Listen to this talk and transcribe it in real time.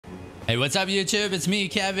Hey, what's up YouTube? It's me,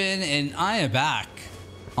 Kevin, and I am back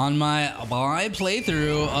on my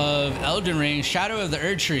playthrough of Elden Ring, Shadow of the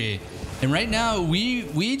Erdtree. And right now,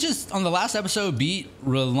 we just, on the last episode, beat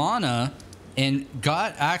Rolana and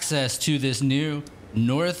got access to this new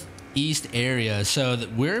northeast area. So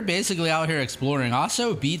we're basically out here exploring.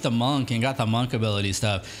 Also beat the monk and got the monk ability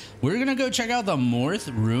stuff. We're gonna go check out the Morth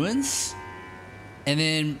ruins and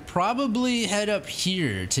then probably head up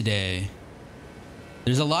here today.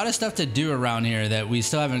 There's a lot of stuff to do around here that we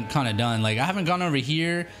still haven't kind of done. Like, I haven't gone over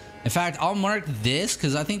here. In fact, I'll mark this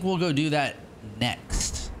because I think we'll go do that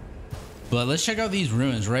next. But let's check out these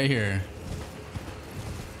ruins right here.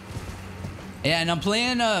 Yeah, and I'm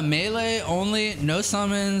playing melee only, no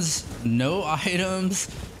summons, no items.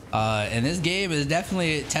 And this game is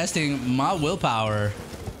definitely testing my willpower.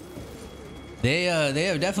 They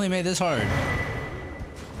have definitely made this hard.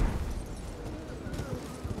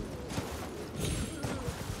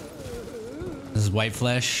 This is white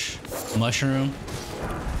flesh, mushroom.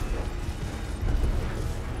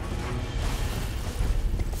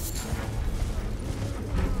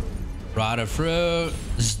 Rod of fruit.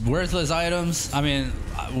 Just worthless items. I mean,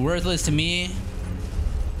 worthless to me.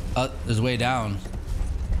 There's way down.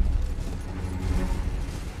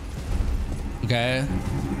 Okay.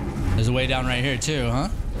 There's a way down right here too, huh?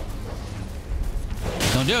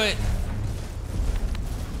 Don't do it.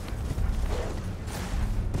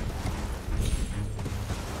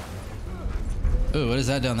 Ooh, what is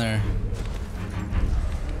that down there?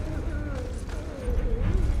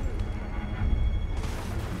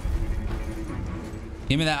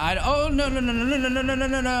 Give me that item. Oh, no, no, no, no, no, no, no, no, no,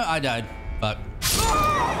 no, no. I died. Fuck.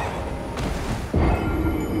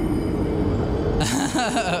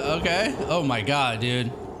 Okay. Oh my god,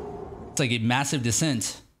 dude. It's like a massive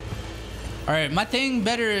descent. All right, my thing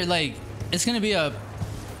better, like, it's gonna be up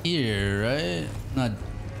here, right? Not.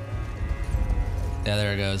 Yeah,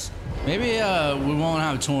 there it goes. Maybe we won't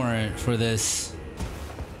have torrent for this.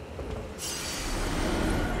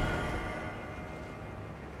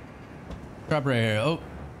 Drop right here. Oh,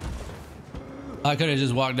 I could have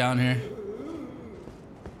just walked down here.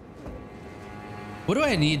 What do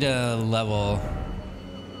I need to level?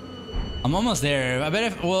 I'm almost there. I bet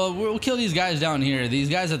if, well, we'll kill these guys down here. These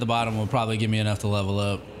guys at the bottom will probably give me enough to level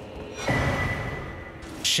up.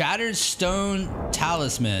 Shattered stone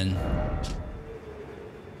talisman.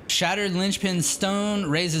 Shattered linchpin stone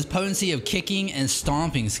raises potency of kicking and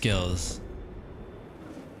stomping skills.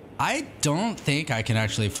 I don't think I can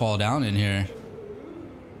actually fall down in here.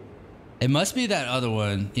 It must be that other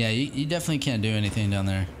one. Yeah, you definitely can't do anything down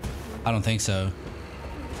there. I don't think so.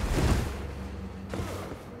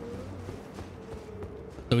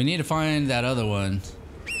 So we need to find that other one.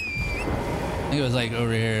 I think it was like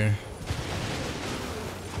over here.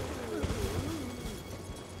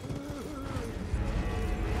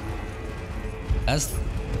 That's...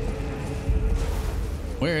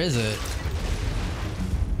 Where is it?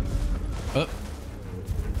 Oh.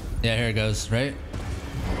 Yeah, here it goes, right?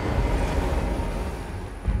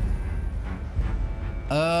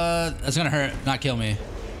 That's gonna hurt, not kill me.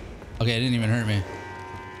 Okay, it didn't even hurt me.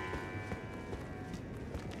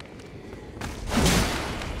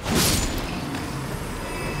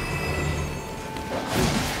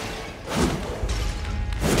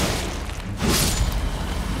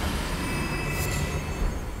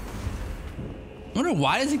 I wonder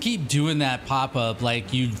why does it keep doing that pop-up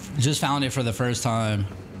like you just found it for the first time?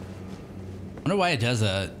 I wonder why it does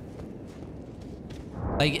that.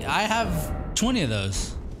 Like, I have 20 of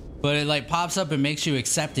those, but it like pops up and makes you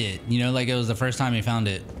accept it, you know, like it was the first time you found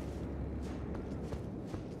it.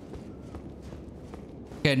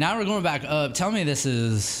 Okay, now we're going back up. Tell me this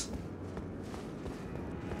is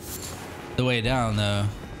the way down though.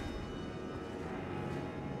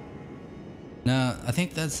 No, I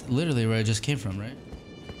think that's literally where I just came from, right?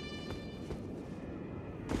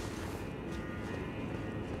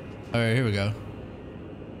 All right, here we go.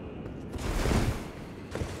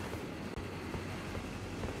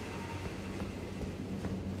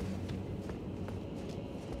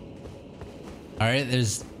 All right,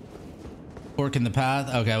 there's fork in the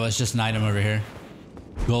path. Okay, well, it's just an item over here.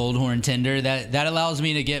 Gold horn tinder. That allows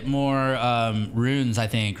me to get more runes, I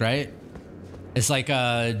think, right? It's like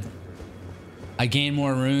I gain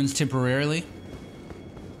more runes temporarily.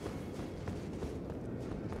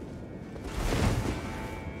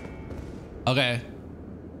 Okay.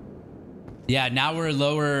 Yeah, now we're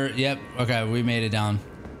lower. Yep. Okay, we made it down.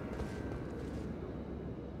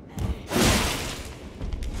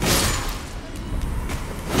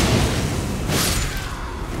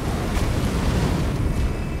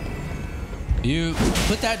 You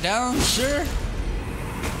put that down, sir?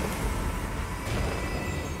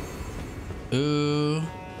 Ooh.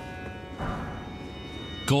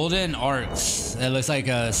 Golden Arcs. It looks like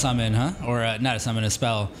a summon, huh? Or not a summon, a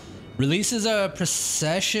spell. Releases a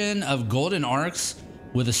procession of golden arcs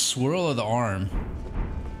with a swirl of the arm.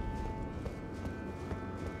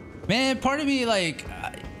 Man, part of me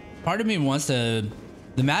wants to...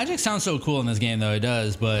 The magic sounds so cool in this game, though. It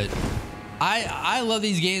does, but I love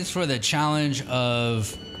these games for the challenge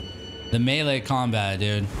of the melee combat,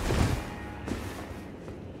 dude.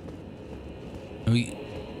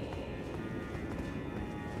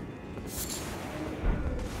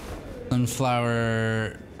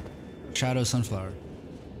 Sunflower... Shadow Sunflower.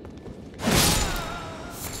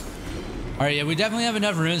 Alright, yeah, we definitely have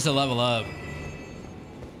enough runes to level up.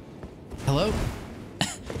 Hello?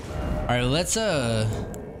 Alright, let's,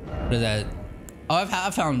 what is that? Oh,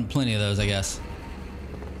 I've found plenty of those, I guess.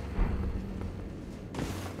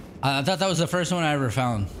 I thought that was the first one I ever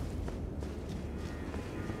found.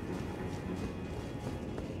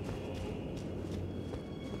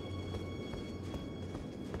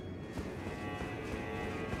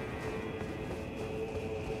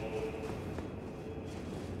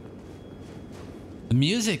 The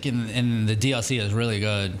music in the DLC is really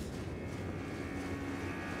good.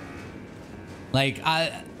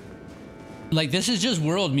 Like this is just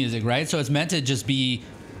world music, right? So it's meant to just be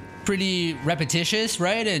pretty repetitious,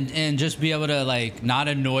 right? And just be able to like not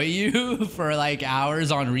annoy you for like hours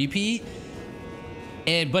on repeat.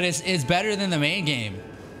 But it's better than the main game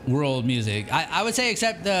world music. I would say,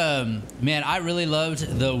 except man, I really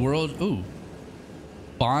loved the world. Ooh,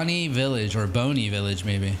 Bonnie Village or Boney Village,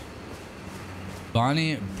 maybe.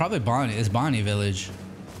 Bonnie, probably Bonnie. It's Bonnie Village.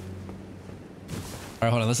 All right,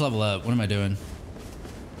 hold on. Let's level up. What am I doing?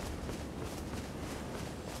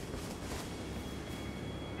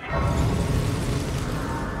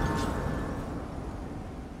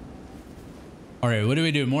 All right, what do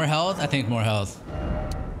we do? More health? I think more health.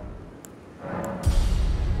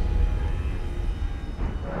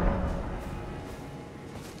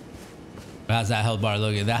 How's that health bar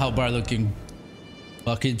looking? That health bar looking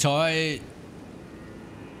fucking tight.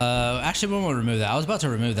 Actually, we won't remove that. I was about to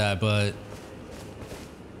remove that, but...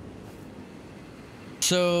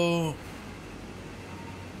 So...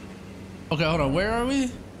 Okay, hold on. Where are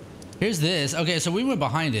we? Here's this. Okay, so we went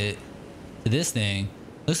behind it to this thing.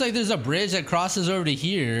 Looks like there's a bridge that crosses over to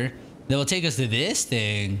here that will take us to this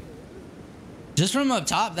thing. Just from up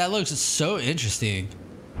top, that looks so interesting.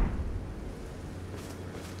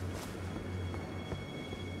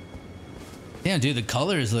 Damn, dude, the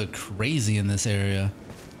colors look crazy in this area.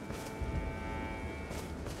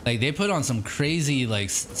 Like, they put on some crazy, like,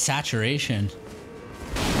 saturation.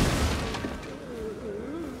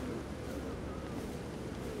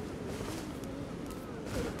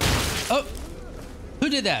 Oh! Who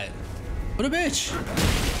did that? What a bitch!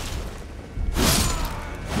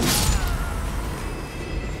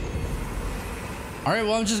 Alright,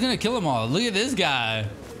 well, I'm just gonna kill them all. Look at this guy.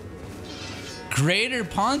 Greater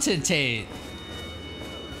Potentate.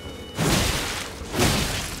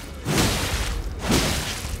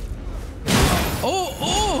 Oh,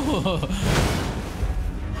 oh!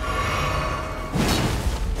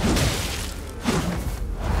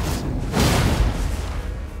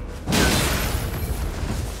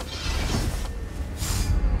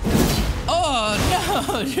 Oh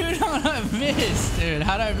no, dude! How did I miss, dude?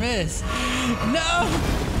 How did I miss? No!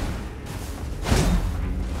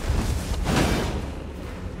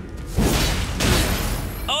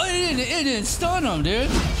 Oh, it didn't stun him, dude.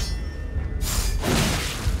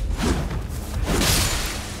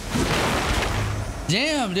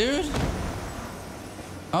 Damn, dude.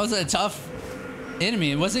 That was a tough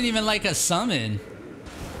enemy. It wasn't even like a summon.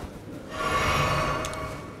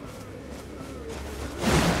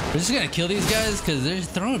 We're just gonna kill these guys because they're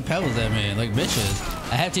throwing pebbles at me like bitches.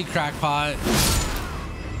 A hefty crackpot.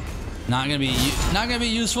 Not gonna be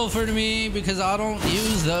useful for me because I don't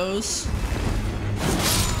use those.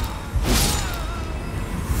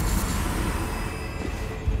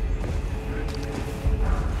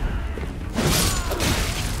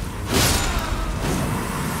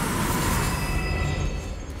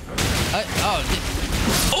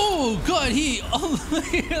 Oh god, he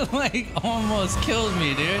like almost killed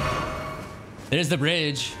me, dude. There's the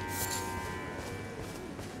bridge.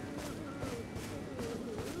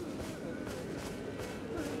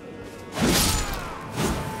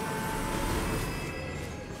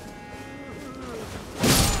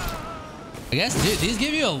 I guess, dude, these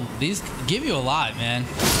give you a lot, man.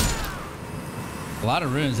 A lot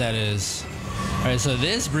of runes, that is. All right, so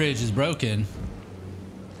this bridge is broken.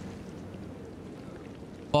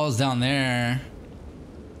 Falls down there.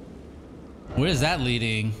 Where's that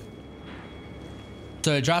leading?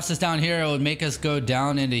 So it drops us down here. It would make us go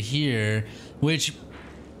down into here, which,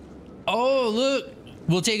 oh look,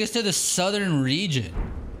 will take us to the southern region.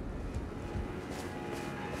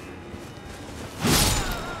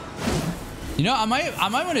 You know, I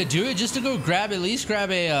might want to do it just to go grab, at least grab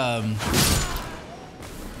a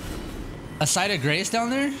site of grace down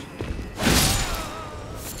there.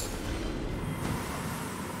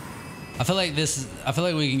 I feel like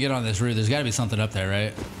we can get on this route. There's got to be something up there,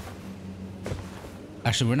 right?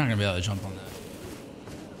 Actually, we're not gonna be able to jump on that.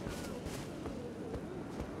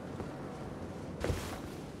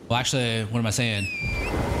 Well, actually, what am I saying?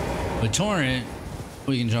 With Torrent,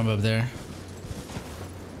 we can jump up there.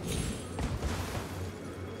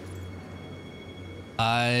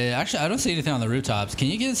 I don't see anything on the rooftops. Can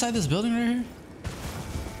you get inside this building right here?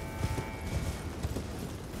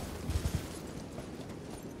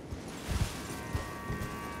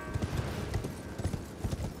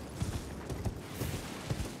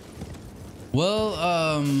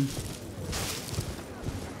 Well,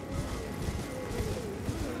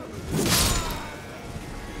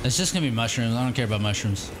 it's just gonna be mushrooms. I don't care about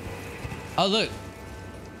mushrooms. Oh, look.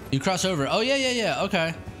 You cross over. Oh, yeah.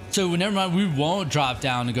 Okay. So never mind. We won't drop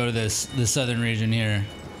down to go to the southern region here.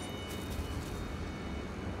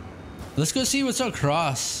 Let's go see what's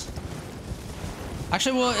across.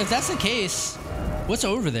 Actually, well, if that's the case, what's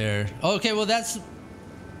over there? Oh, okay, well, that's...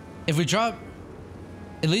 If we drop...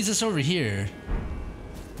 It leads us over here.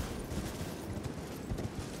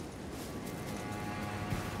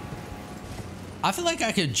 I feel like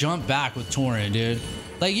I could jump back with Torrent, dude.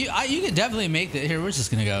 Like, you could definitely make the... Here, we're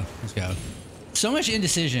just gonna go. Let's go. So much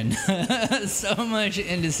indecision. So much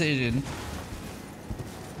indecision.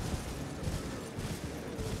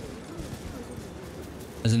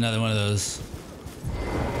 There's another one of those.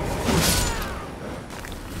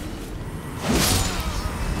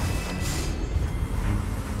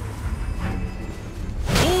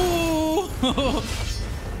 Ooh!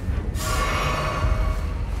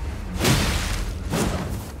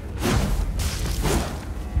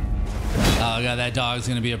 Oh god, that dog's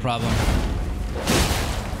gonna be a problem.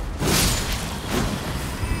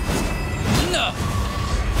 No!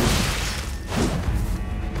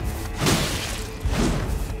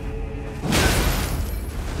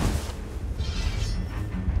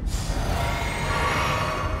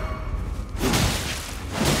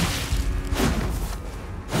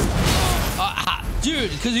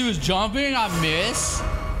 Dude, because he was jumping, I missed.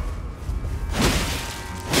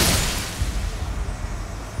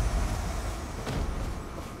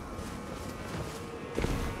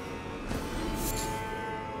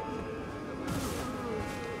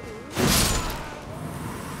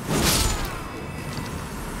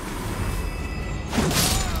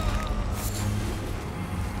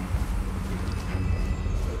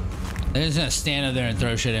 They're just gonna stand up there and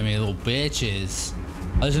throw shit at me, little bitches.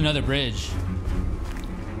 Oh, there's another bridge.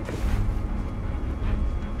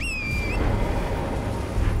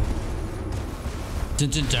 Dun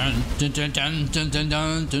dun dun dun dun dun dun dun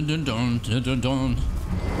dun dun dun dun dun dun.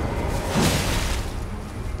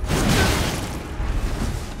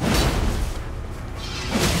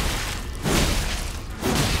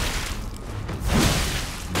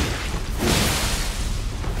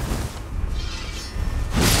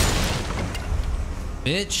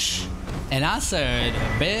 Bitch. And I said,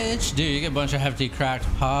 bitch, dude, you get a bunch of hefty cracked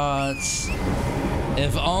pots.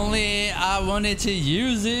 If only I wanted to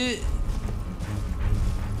use it.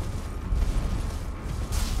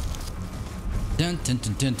 Dun, dun,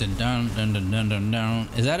 dun, dun, dun, dun, dun, dun, dun, dun, dun.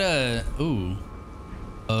 Is that a... Ooh.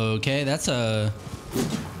 Okay, that's a...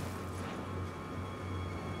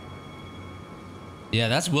 Yeah,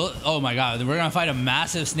 that's wilt. Oh my god, we're gonna fight a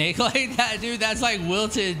massive snake like that, dude. That's like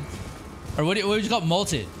wilted... Or what would you call it?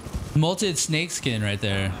 Molted. Molted snake skin right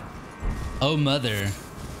there. Oh, mother.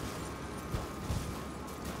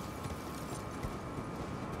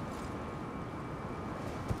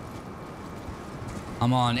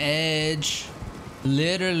 I'm on edge.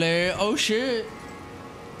 Literally. Oh, shit.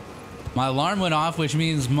 My alarm went off, which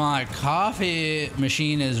means my coffee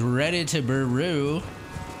machine is ready to brew.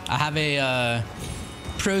 I have a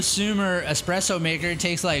prosumer espresso maker. It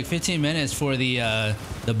takes like 15 minutes for the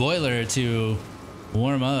boiler to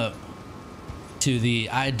warm up to the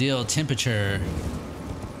ideal temperature.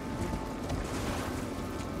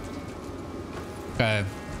 Okay.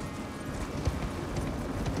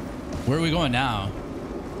 Where are we going now?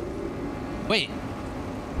 Wait.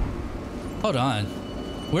 Hold on.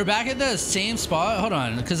 We're back at the same spot? Hold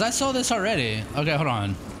on, because I saw this already. Okay, hold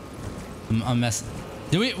on. I'm messing.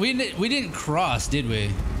 Did we didn't cross, did we?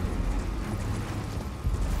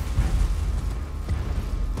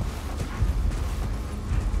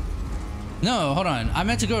 No, hold on. I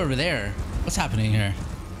meant to go over there. What's happening here?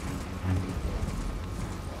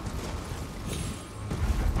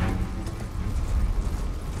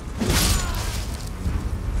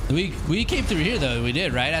 We came through here though. We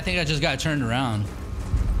did, right? I think I just got turned around.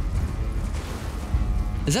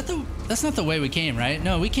 Is that the... That's not the way we came, right?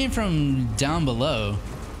 No, we came from down below.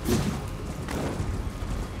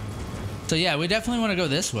 So yeah, we definitely want to go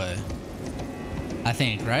this way. I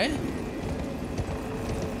think, right?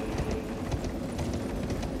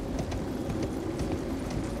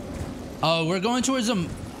 Oh, we're going towards them.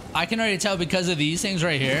 I can already tell because of these things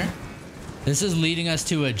right here. This is leading us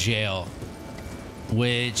to a jail,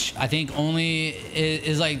 which I think only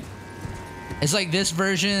is like, it's like this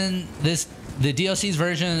version, the DLC's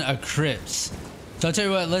version of Crypts. So I'll tell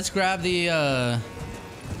you what, let's grab the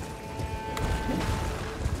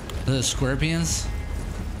scorpions.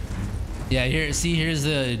 Yeah, here, see, here's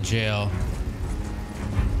the jail.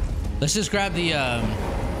 Let's just grab the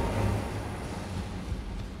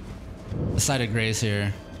site of grace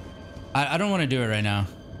here. I don't want to do it right now.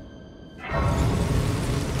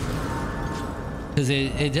 Because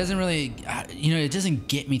it doesn't really, you know, it doesn't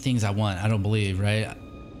get me things I want, I don't believe, right?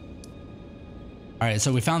 All right,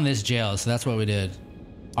 so we found this jail, so that's what we did.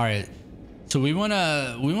 All right, so we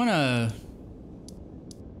wanna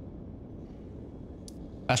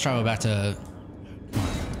fast travel back to.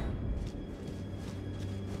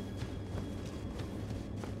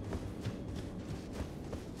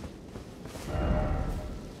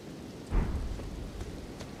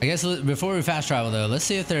 I guess before we fast travel though, let's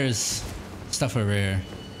see if there's stuff over here.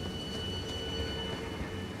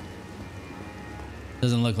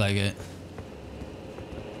 Doesn't look like it.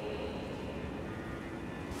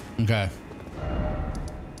 Okay. All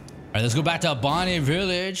right, let's go back to Bonnie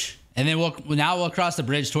Village, and then we'll cross the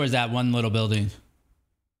bridge towards that one little building.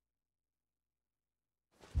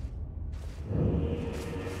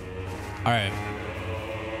 All right.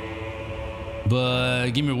 But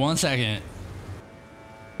give me 1 second.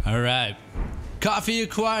 All right. Coffee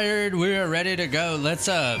acquired. We are ready to go. Let's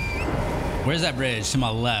where's that bridge? To my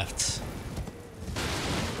left.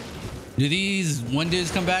 Do these one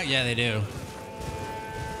dudes come back? Yeah, they do.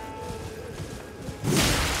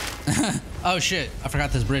 Oh shit, I forgot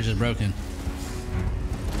this bridge is broken.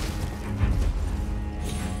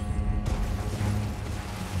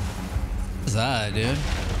 What's that, dude?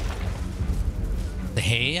 The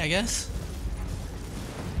hay, I guess?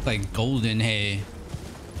 Like golden hay.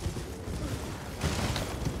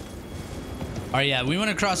 All right, yeah, we want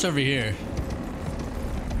to cross over here.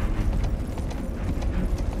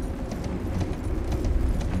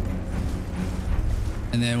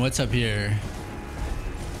 And then what's up here?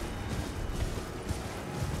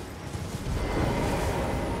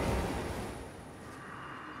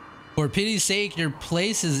 For pity's sake, your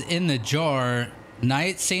place is in the jar.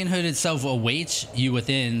 Night sainthood itself awaits you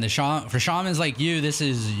within. For shamans like you, this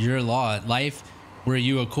is your lot. Life were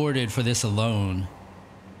you accorded for this alone.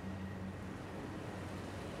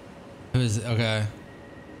 Okay.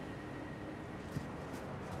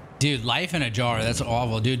 Dude, life in a jar. That's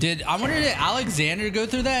awful, dude. I wonder, did Alexander go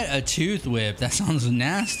through that? A tooth whip. That sounds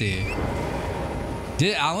nasty.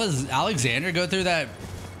 Did Alexander go through that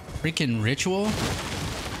freaking ritual?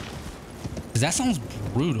 Because that sounds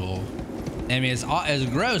brutal. I mean, it's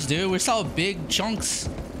gross, dude. We saw big chunks,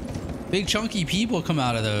 big chunky people come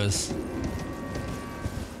out of those.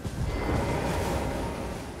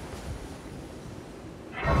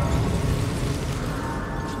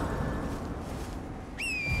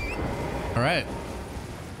 All right.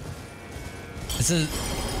 This is...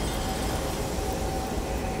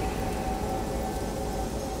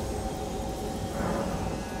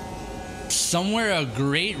 Somewhere a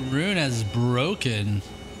great rune has broken.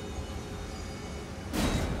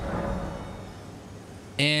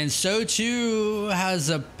 And so too has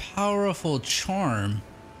a powerful charm.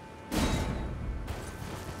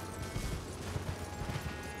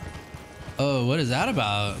 Oh, what is that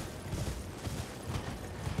about?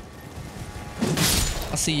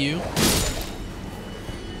 I'll see you.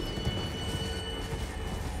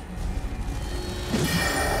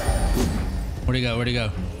 Where'd he go? Where'd he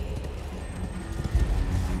go?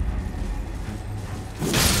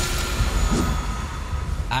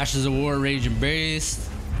 Ashes of War, Raging Beast.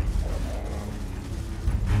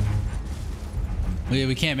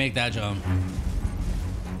 We can't make that jump.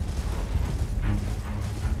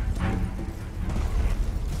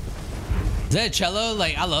 Is that a cello?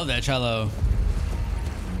 Like, I love that cello.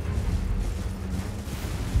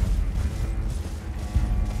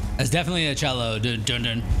 That's definitely a cello. Dun dun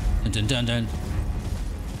dun dun dun dun. Dun.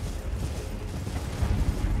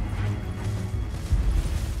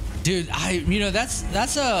 Dude, you know,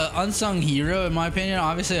 that's a unsung hero in my opinion.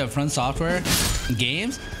 Obviously, at Front Software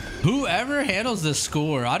games, whoever handles the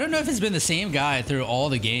score, I don't know if it's been the same guy through all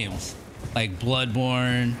the games, like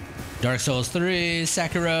Bloodborne, Dark Souls 3,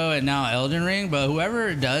 Sekiro, and now Elden Ring. But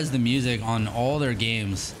whoever does the music on all their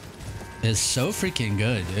games is so freaking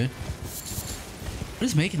good, dude. What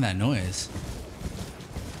is making that noise?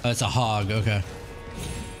 Oh, it's a hog. Okay.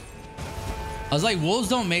 I was like, wolves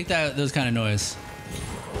don't make those kind of noise.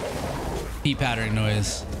 Feet pattering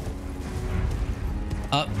noise.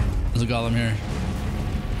 Oh, there's a golem here.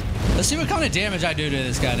 Let's see what kind of damage I do to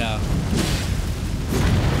this guy now.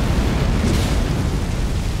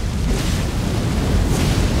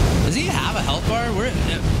 Does he have a health bar? Where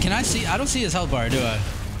can I see? I don't see his health bar, do I?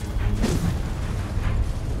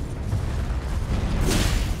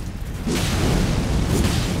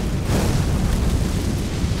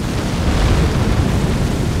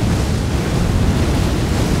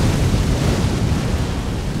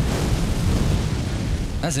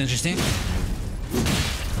 That's interesting.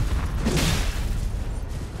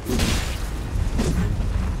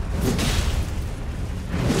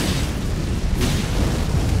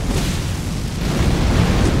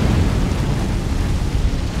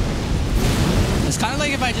 It's kind of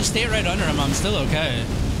like if I just stay right under him, I'm still okay.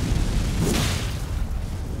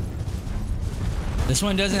 This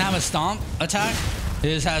one doesn't have a stomp attack.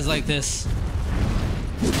 It just has like this.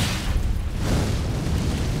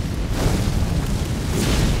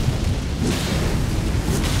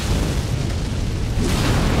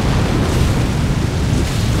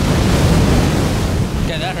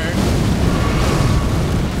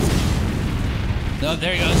 Oh,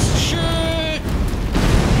 there he goes. Shit!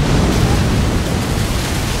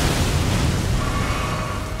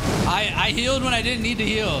 I healed when I didn't need to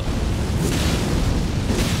heal.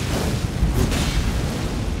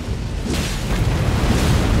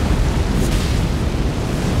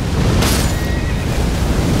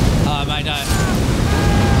 Oh, I might die.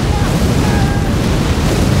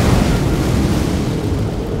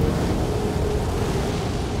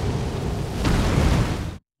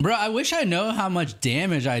 Bro, I wish I know how much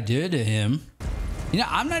damage I did to him. You know,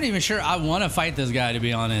 I'm not even sure I want to fight this guy, to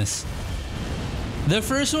be honest. The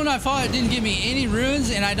first one I fought didn't give me any runes,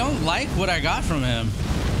 and I don't like what I got from him.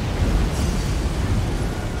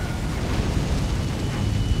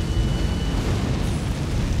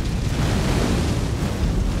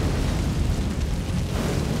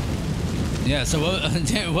 Yeah, so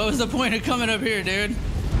what was the point of coming up here, dude?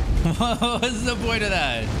 What was the point of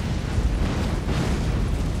that?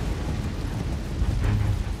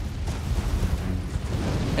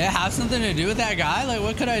 It have something to do with that guy? Like,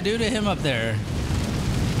 what could I do to him up there?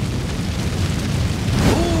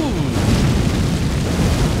 Ooh.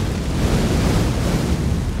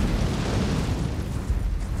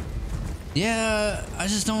 Yeah, I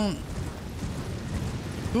just don't.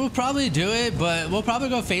 We'll probably do it, but we'll probably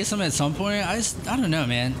go face him at some point. I don't know,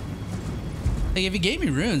 man. Like, if he gave me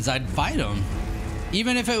runes, I'd fight him.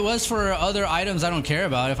 Even if it was for other items I don't care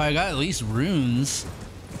about. If I got at least runes,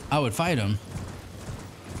 I would fight him.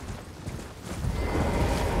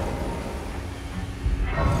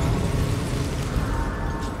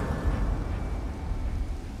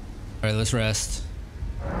 All right, let's rest.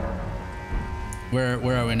 Where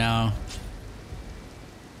are we now?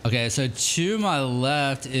 Okay, so to my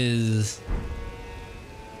left is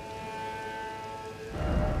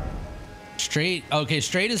straight. Okay,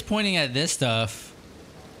 straight is pointing at this stuff.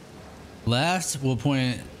 Left will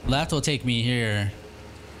take me here.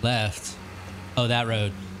 Left. Oh, that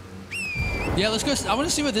road. Yeah, let's go. I want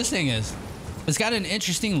to see what this thing is. It's got an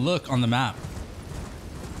interesting look on the map.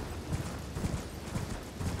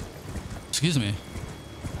 Excuse me.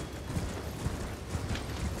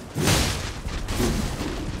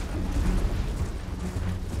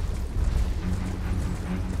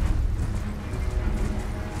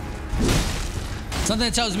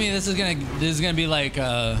 Something tells me this is gonna be like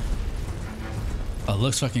oh, it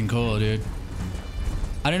looks fucking cool, dude.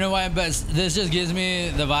 I don't know why, but this just gives me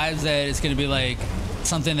the vibes that it's gonna be like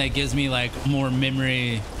something that gives me like more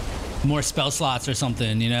memory, more spell slots or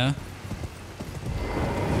something, you know?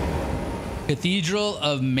 Cathedral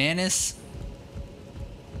of Manus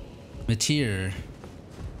Matir.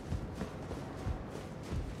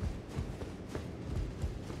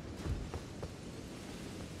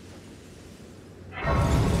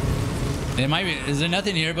 It might be. Is there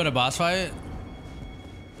nothing here but a boss fight?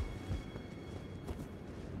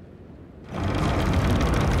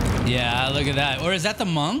 Yeah, look at that. Or is that the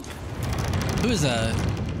monk? Who is that?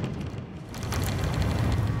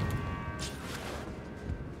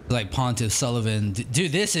 Like Pontiff Sullivan.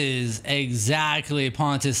 Dude, this is exactly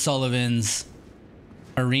Pontiff Sullivan's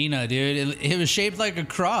arena, dude. It was shaped like a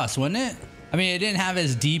cross, wasn't it? I mean, it didn't have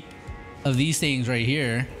as deep of these things right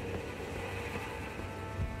here.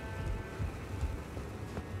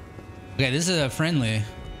 Okay, this is a friendly.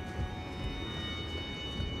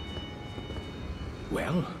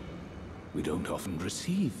 Well, we don't often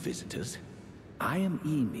receive visitors. I am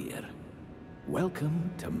Emir.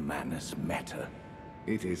 Welcome to Manus Meta.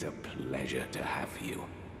 It is a pleasure to have you.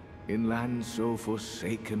 In lands so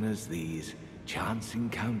forsaken as these, chance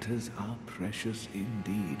encounters are precious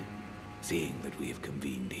indeed. Seeing that we have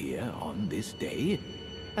convened here on this day,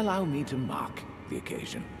 allow me to mark the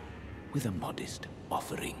occasion with a modest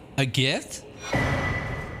offering. A gift?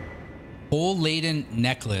 Hole-laden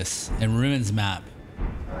necklace and ruins map.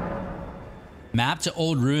 Map to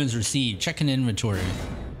old ruins received. Check in inventory.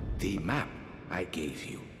 The map I gave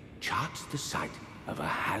you charts the site of a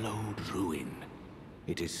hallowed ruin.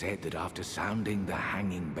 It is said that after sounding the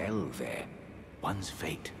hanging bell there, one's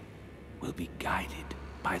fate will be guided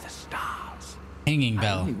by the stars. Hanging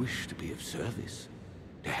bell. I only wish to be of service,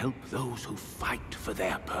 to help those who fight for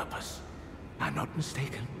their purpose. I'm not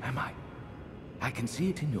mistaken, am I? I can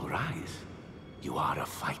see it in your eyes. You are a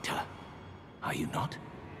fighter, are you not?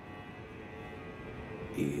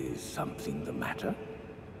 Is something the matter?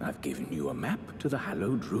 I've given you a map to the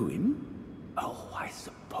hallowed ruin. Oh, I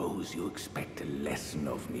suppose you expect a lesson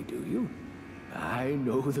of me, do you? I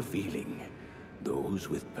know the feeling. Those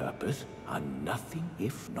with purpose are nothing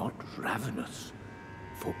if not ravenous.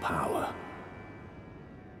 For power.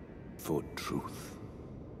 For truth.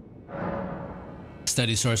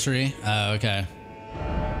 Study sorcery. Oh, okay.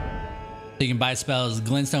 You can buy spells.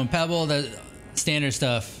 Glintstone Pebble, the standard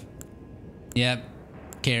stuff. Yep.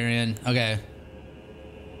 Carrion. Okay.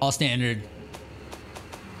 All standard.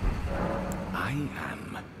 I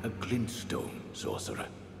am a glintstone sorcerer.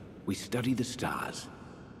 We study the stars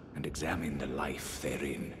and examine the life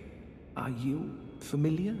therein. Are you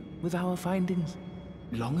familiar with our findings?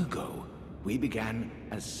 Long ago, we began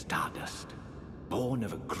as stardust, born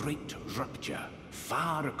of a great rupture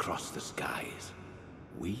far across the skies.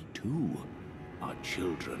 We too are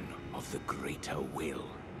children of the greater will.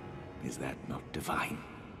 Is that not divine?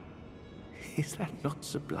 Is that not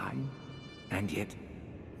sublime? And yet,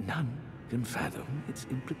 none can fathom its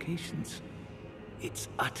implications. Its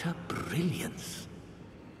utter brilliance.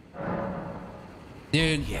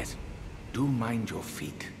 Dude. Yes, do mind your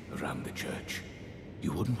feet around the church.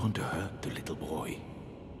 You wouldn't want to hurt the little boy.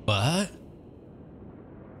 What?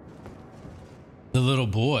 The little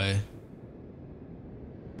boy?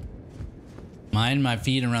 Mind my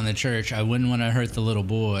feet around the church. I wouldn't want to hurt the little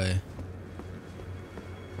boy.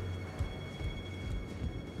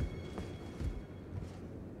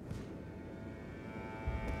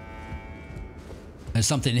 There's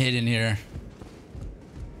something hidden here.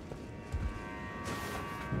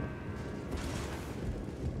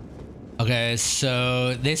 Okay,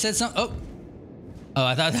 so they said some. Oh,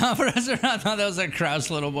 I thought that I thought that was a Kraus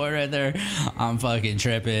little boy right there. I'm fucking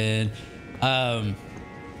tripping. What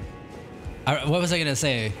was I gonna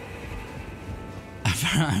say?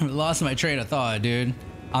 I lost my train of thought, dude.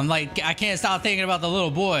 I'm like, I can't stop thinking about the little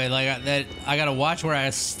boy. Like that, I gotta watch where I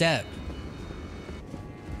step.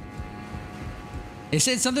 It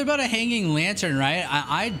said something about a hanging lantern, right?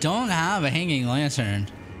 I don't have a hanging lantern.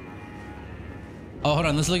 Oh, hold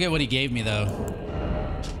on. Let's look at what he gave me, though.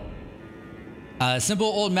 Simple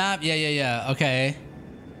old map. Yeah. Okay.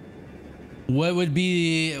 What would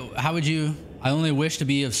be... How would you... I only wish to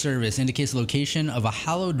be of service. Indicates the location of a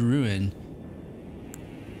hallowed ruin.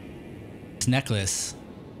 This necklace.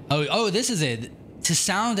 Oh, this is it. To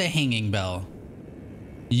sound a hanging bell.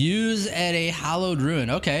 Use at a hallowed ruin.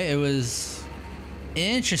 Okay, it was...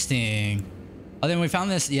 Interesting. Oh, then we found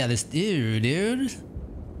this. Yeah, this dude.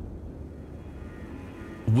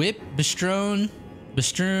 Whip bestrewn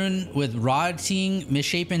with rotting,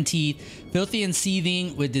 misshapen teeth, filthy and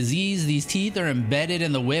seething with disease. These teeth are embedded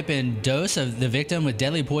in the whip and dose of the victim with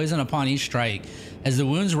deadly poison upon each strike. As the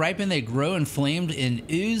wounds ripen, they grow inflamed and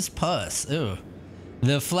ooze pus. Ew.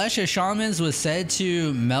 The flesh of shamans was said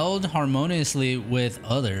to meld harmoniously with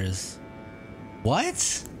others.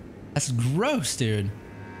 What? That's gross, dude.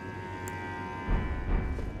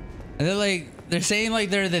 And they're saying like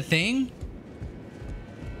they're the thing?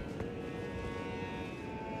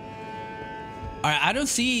 Alright, I don't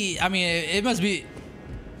see, I mean, it must be,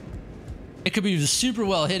 it could be super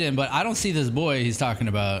well hidden, but I don't see this boy he's talking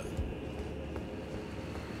about.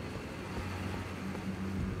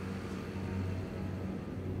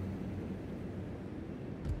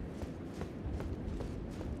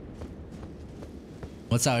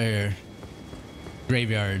 What's out here?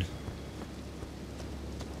 Graveyard.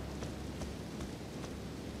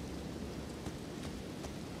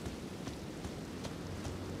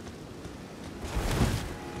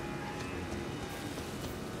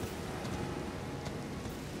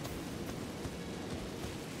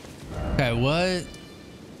 Okay, what?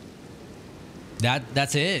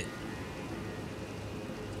 That's it.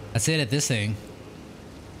 That's it at this thing.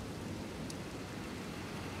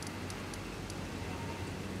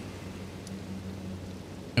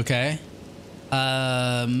 Okay.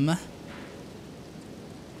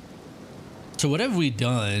 So what have we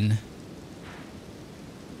done?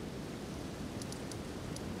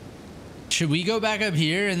 Should we go back up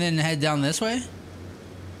here and then head down this way?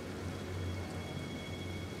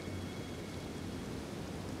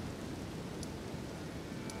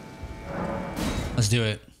 Let's do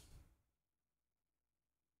it.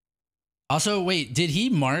 Also, wait, did he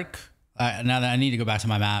mark? Now that I need to go back to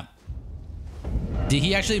my map. Did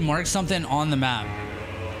he actually mark something on the map?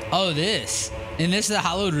 Oh, this. And this is a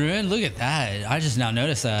hallowed ruin? Look at that. I just now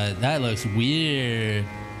noticed that. That looks weird.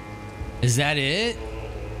 Is that it?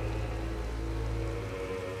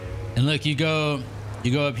 And look, you go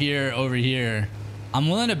up here, over here. I'm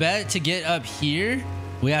willing to bet to get up here,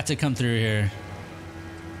 we have to come through here.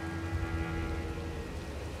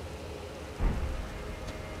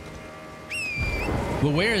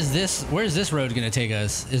 But where is this road gonna take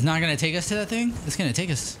us? It's not gonna take us to that thing? It's gonna take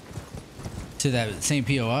us to that same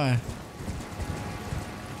POI.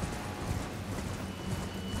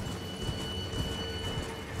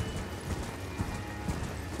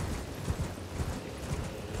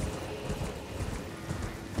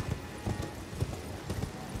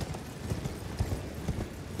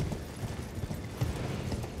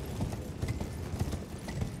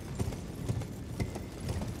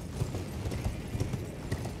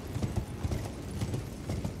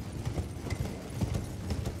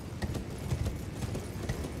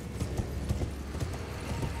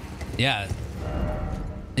 Yeah.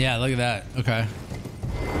 Yeah, look at that. Okay.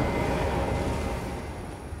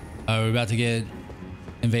 Are we about to get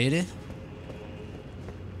invaded?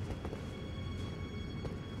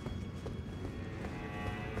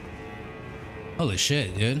 Holy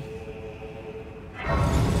shit, dude.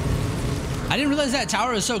 I didn't realize that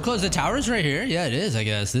tower was so close. The tower's right here. Yeah, it is, I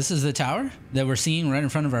guess. This is the tower that we're seeing right in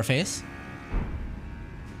front of our face.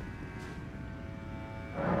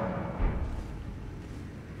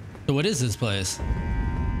 So what is this place?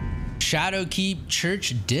 Shadowkeep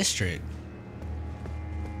Church District.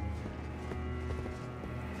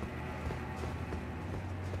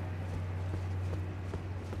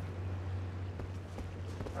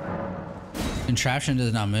 Contraption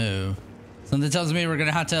does not move. Something tells me we're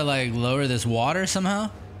gonna have to like lower this water somehow.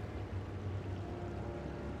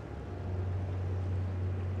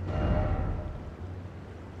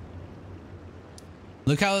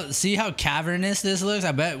 Look see how cavernous this looks?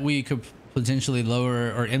 I bet we could potentially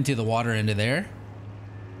lower or empty the water into there.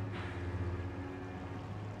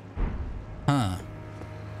 Huh.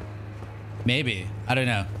 Maybe. I don't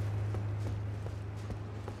know.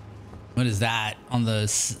 What is that on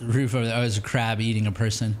the roof over there? Oh, it's a crab eating a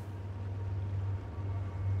person.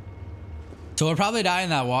 So we'll probably die in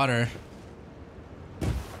that water.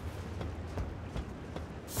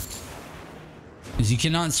 Because you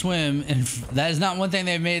cannot swim, and that is not one thing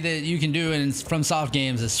they've made that you can do in from soft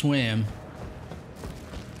games is swim.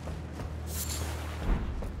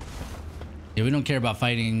 Yeah, we don't care about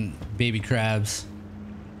fighting baby crabs.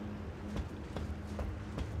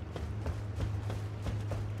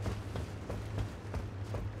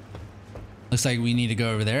 Looks like we need to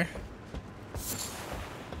go over there.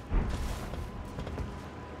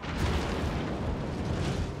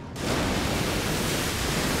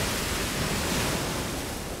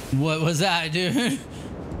 What was that, dude?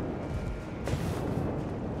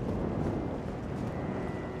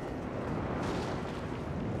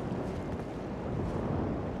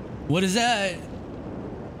 What is that?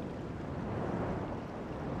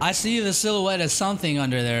 I see the silhouette of something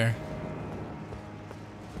under there.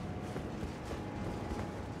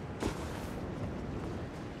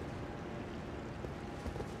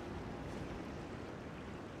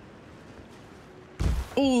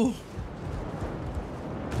 Ooh.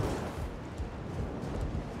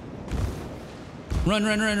 Run,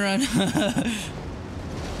 run, run, run.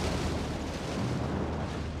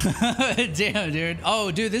 Damn, dude.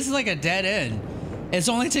 Oh, dude, this is like a dead end. It's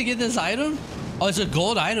only to get this item? Oh, it's a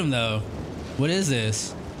gold item, though. What is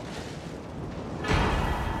this?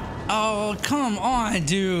 Oh, come on,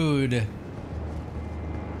 dude.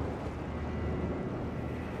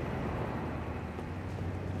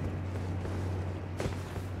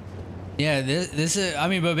 Yeah, this is, I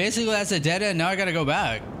mean, but basically that's a dead end. Now I gotta go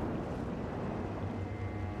back.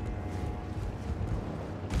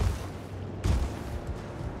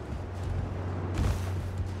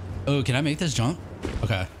 Oh, can I make this jump?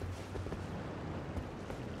 Okay.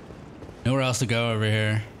 Nowhere else to go over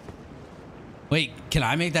here. Wait, can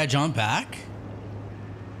I make that jump back?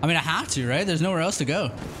 I mean, I have to, right? There's nowhere else to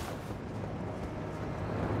go.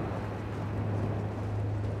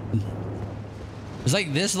 It's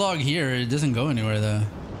like this log here, it doesn't go anywhere though.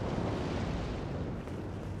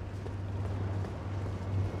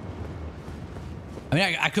 I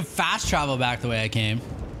mean, I could fast travel back the way I came.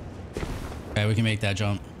 Okay, we can make that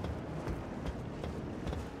jump.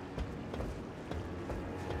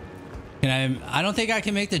 Can I don't think I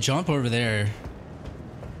can make the jump over there.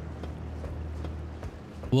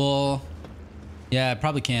 Well, yeah, I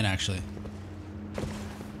probably can actually.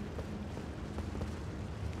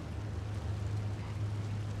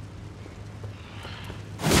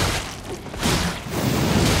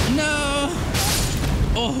 No!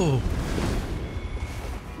 Oh!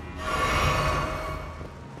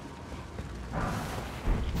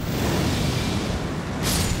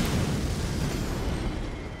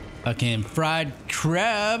 Fucking fried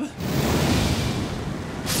crab.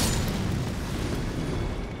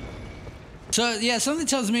 So yeah, something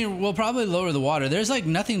tells me we'll probably lower the water. There's like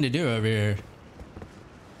nothing to do over here.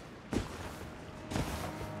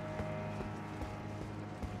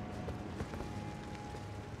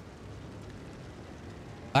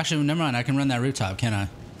 Actually, never mind. I can run that rooftop, can I?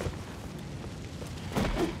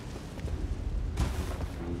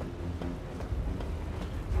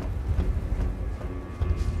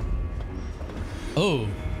 Oh.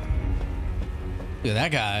 Look at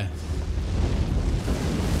that guy.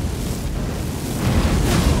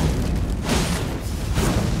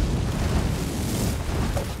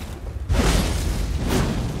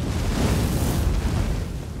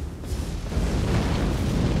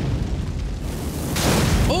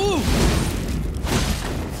 Oh!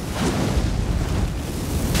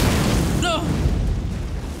 No!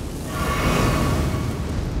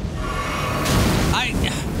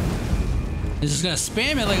 It's just gonna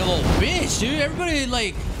spam it like a little bitch, dude. Everybody,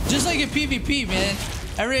 like, just like in PvP, man.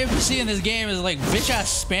 Every NPC in this game is like bitch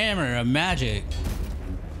ass spammer of magic.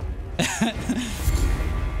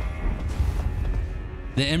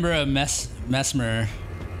 The Ember of Mesmer.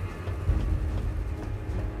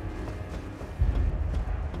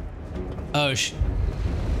 Oh,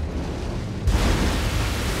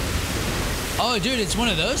 oh, dude, it's one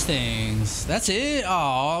of those things. That's it.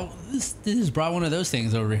 Oh, this just brought one of those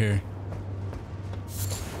things over here.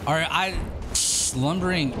 All right,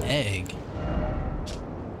 slumbering egg.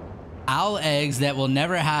 Owl eggs that will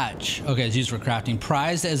never hatch. Okay, it's used for crafting.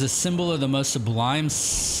 Prized as a symbol of the most sublime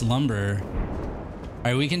slumber. All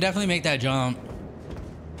right, we can definitely make that jump.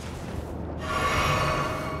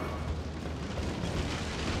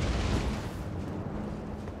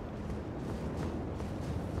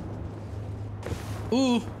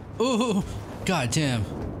 Ooh, ooh, god damn.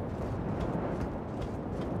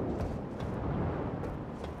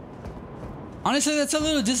 Honestly, that's a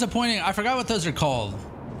little disappointing. I forgot what those are called.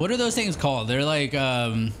 What are those things called? They're like,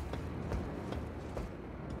 I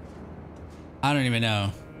don't even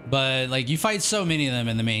know. But like, you fight so many of them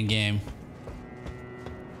in the main game.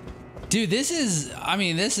 Dude, this is, I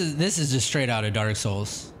mean, this is just straight out of Dark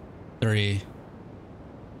Souls 3.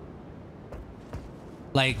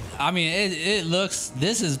 Like, I mean, it looks,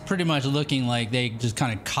 this is pretty much looking like they just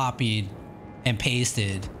kind of copied and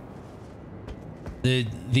pasted the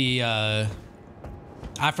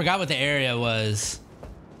I forgot what the area was.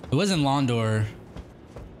 It wasn't Londor.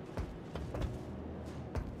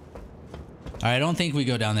 All right, I don't think we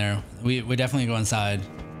go down there. We definitely go inside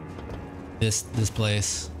this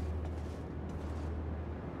place.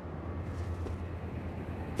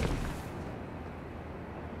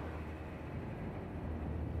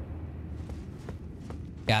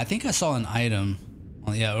 Yeah, I think I saw an item.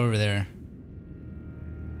 Oh, yeah, over there.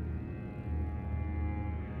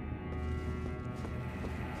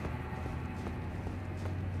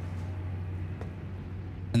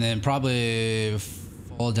 And then probably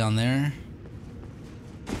fall down there.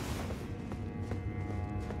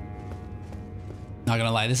 Not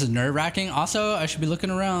gonna lie, this is nerve-wracking. Also, I should be looking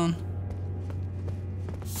around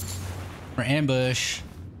for ambush.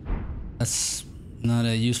 That's not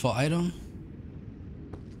a useful item.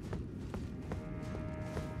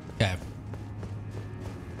 Okay.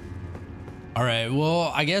 All right,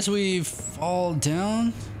 well, I guess we fall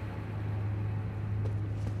down.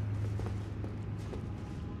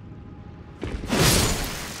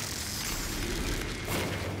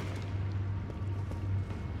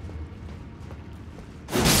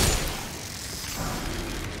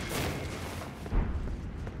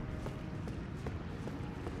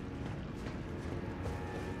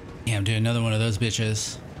 Damn, dude, another one of those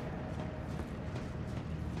bitches.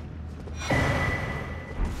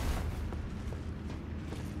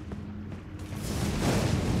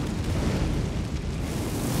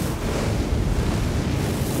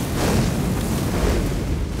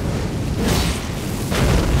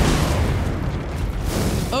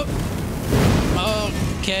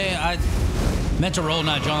 Okay, I meant to roll,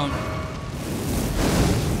 not jump.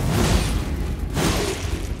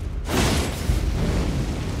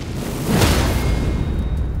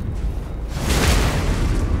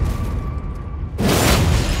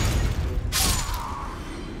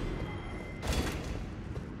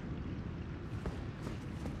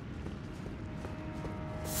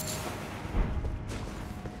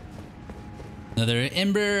 Another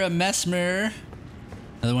Ember, a Mesmer.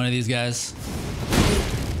 Another one of these guys.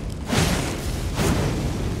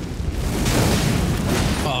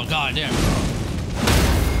 Oh, god damn.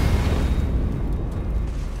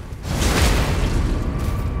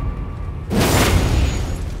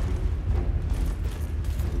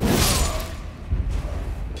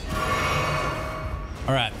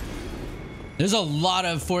 All right. There's a lot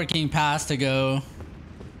of forking paths to go.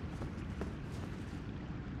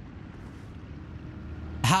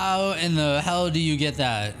 How in the hell do you get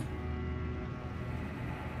that?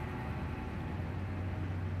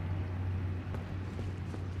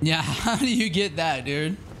 Yeah, how do you get that,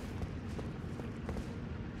 dude?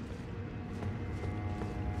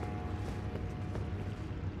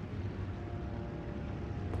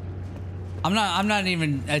 I'm not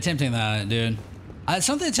even attempting that, dude.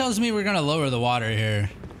 Something tells me we're gonna lower the water here.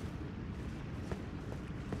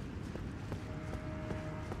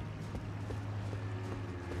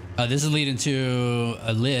 This is leading to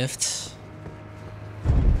a lift.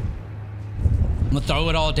 I'm gonna throw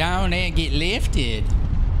it all down and get lifted.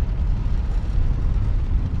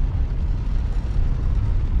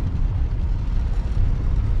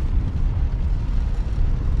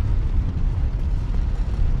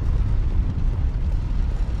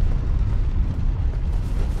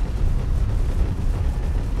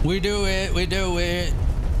 We do it, we do it.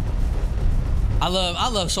 I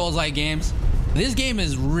love Souls-like games. This game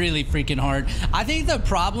is really freaking hard. I think the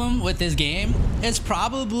problem with this game is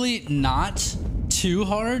probably not too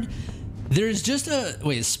hard. There's just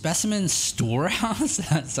a specimen storehouse.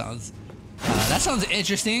 That sounds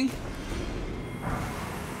interesting.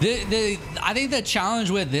 I think the challenge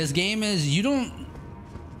with this game is you don't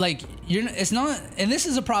like it's not, and this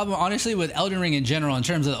is a problem honestly with Elden Ring in general in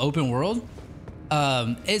terms of the open world.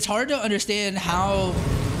 It's hard to understand how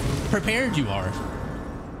prepared you are,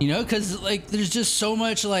 you know, because like there's just so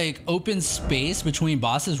much like open space between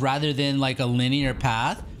bosses rather than like a linear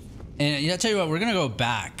path. And I'll tell you what, we're gonna go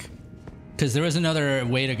back because there was another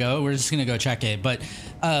way to go. We're just gonna go check it, but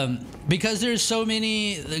because there's so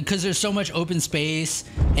much open space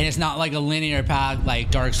and it's not like a linear path like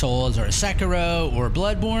Dark Souls or Sekiro or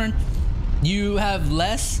Bloodborne, you have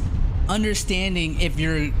less understanding if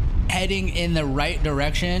you're heading in the right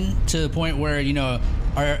direction to the point where, you know,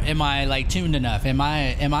 am I like tuned enough? Am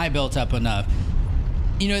I built up enough?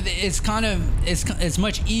 You know, it's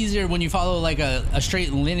much easier when you follow like a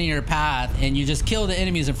straight linear path and you just kill the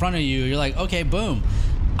enemies in front of you. You're like, okay, boom,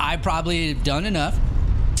 I probably done enough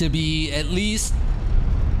to be at least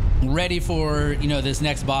ready for, you know, this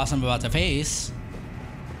next boss I'm about to face.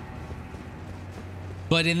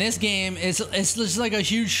 But in this game, it's just like a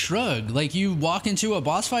huge shrug. Like you walk into a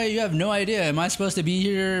boss fight, you have no idea. Am I supposed to be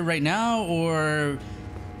here right now or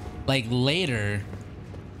like later?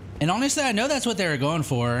 And honestly, I know that's what they were going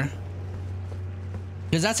for,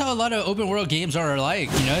 because that's how a lot of open world games are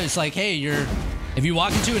like. You know, it's like, hey, if you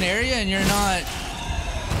walk into an area and you're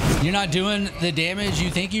not doing the damage you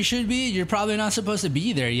think you should be, you're probably not supposed to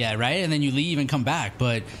be there yet, right? And then you leave and come back.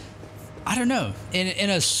 But I don't know.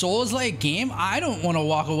 In a Souls-like game, I don't want to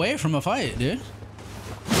walk away from a fight, dude.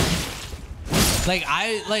 Like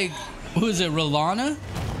who is it, Rolana?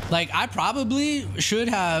 Like I probably should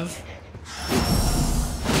have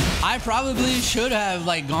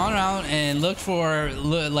like gone around and looked for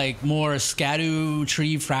like more Scadu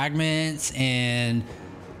tree fragments and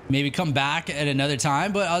maybe come back at another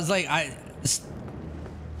time. But I was like,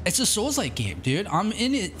 it's a Souls-like game, dude. I'm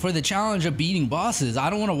in it for the challenge of beating bosses. I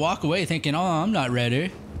don't want to walk away thinking, oh, I'm not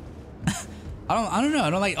ready. I don't know. I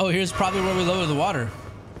don't like, oh, here's probably where we lower the water.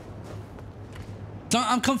 So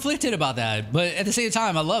I'm conflicted about that, but at the same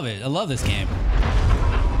time, I love it. I love this game.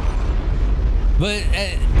 But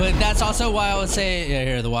that's also why I would say, yeah,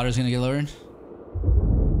 here, the water's gonna get lowered.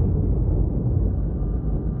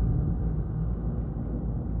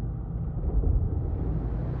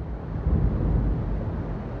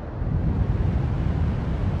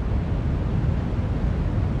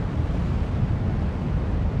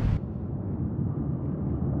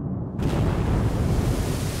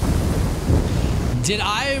 Did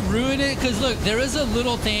I ruin it? Because look, there is a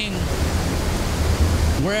little thing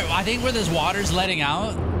where I think where this water's letting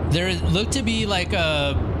out, there looked to be like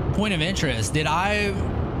a point of interest. Did I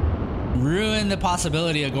ruin the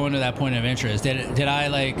possibility of going to that point of interest? Did I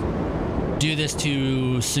like do this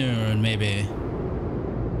too soon? Maybe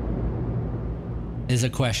is a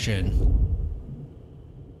question.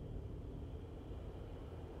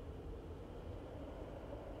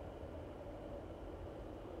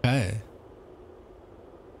 Okay.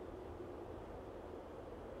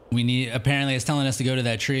 We need, apparently it's telling us to go to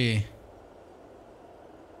that tree.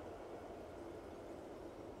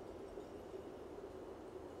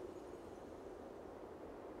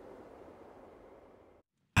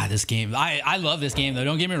 Ah, this game, I love this game though,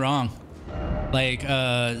 don't get me wrong. Like,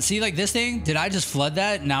 see like this thing, did I just flood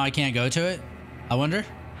that? Now I can't go to it? I wonder.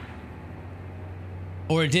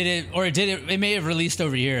 Or did it may have released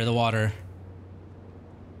over here, the water.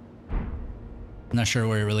 I'm not sure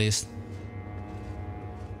where it released.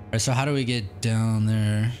 All right, so how do we get down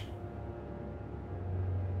there?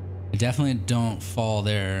 I definitely don't fall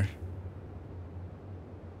there.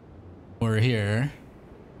 Or here.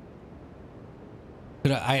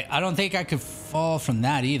 Could I don't think I could fall from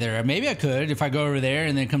that either. Maybe I could if I go over there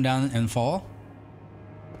and then come down and fall.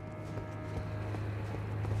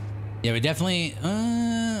 Yeah, we definitely,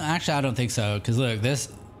 actually I don't think so. Cause look, this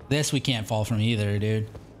we can't fall from either, dude.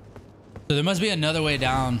 So there must be another way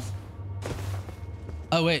down.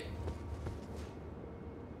 Oh, wait.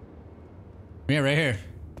 Yeah, right here.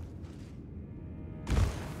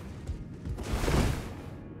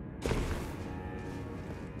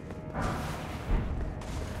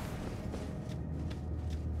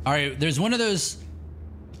 All right, there's one of those.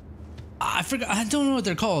 I forgot. I don't know what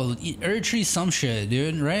they're called. Erdtree some shit,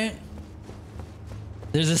 dude, right?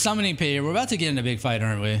 There's a summoning pit. We're about to get in a big fight,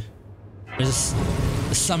 aren't we? There's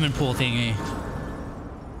a summon pool thingy.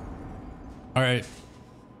 All right.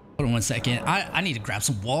 Hold on one second. I need to grab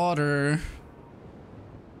some water.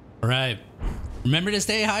 All right. Remember to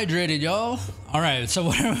stay hydrated, y'all. All right. So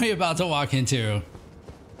what are we about to walk into?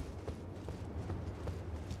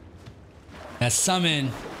 That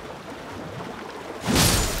summon.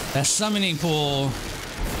 That summoning pool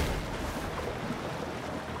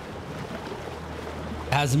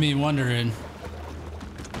has me wondering.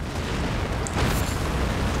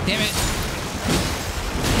 Damn it.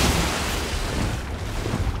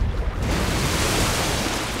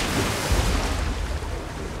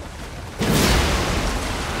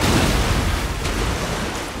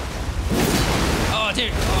 Oh,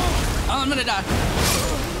 dude. Oh, I'm gonna die.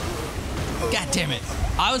 God damn it.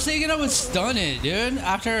 I was thinking I would stun it, dude,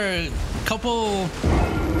 after a couple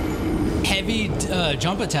heavy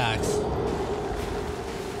jump attacks.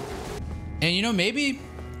 And you know, maybe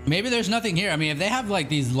there's nothing here. I mean, if they have like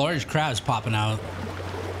these large crabs popping out,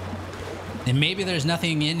 then maybe there's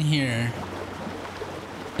nothing in here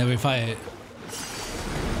that we fight.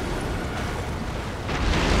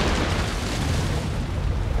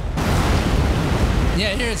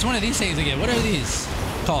 Yeah, here, it's one of these things again. What are these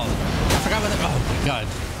called? I forgot what they're, oh my god.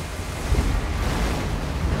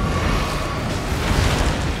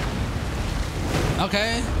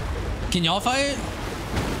 Okay. Can y'all fight?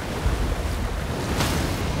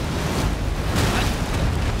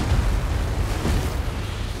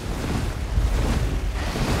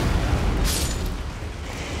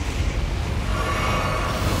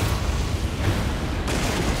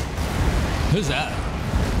 Who's that?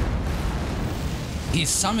 He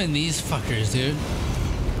summoned these fuckers, dude.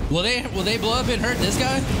 Will they blow up and hurt this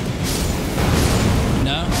guy?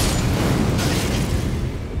 No.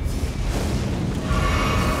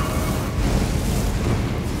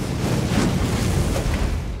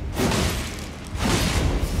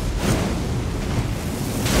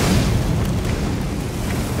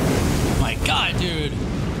 My god, dude.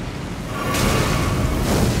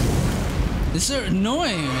 This is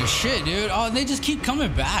annoying as shit, dude. Oh, and they just keep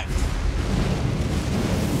coming back.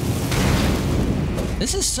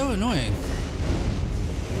 This is so annoying.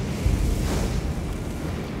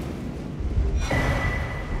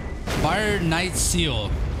 Fire Knight Seal.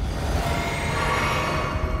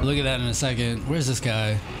 Look at that in a second. Where's this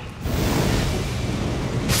guy?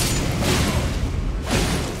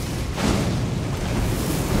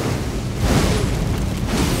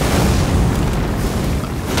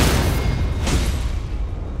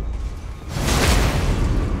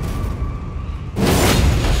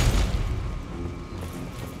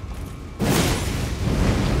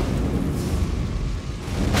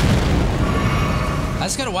 I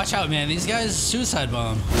just gotta watch out, man. These guys suicide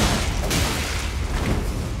bomb.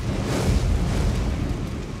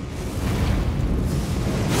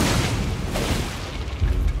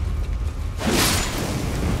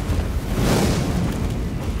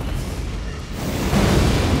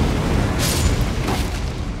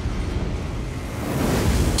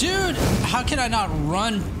 how can I not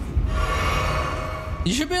run?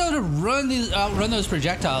 You should be able to run those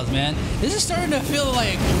projectiles, man. This is starting to feel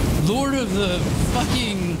like Lord of the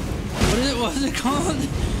fucking, what is it called?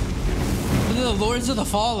 The Lords of the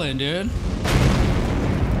Fallen, dude.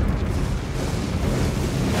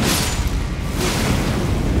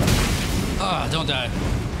 Ah, don't die.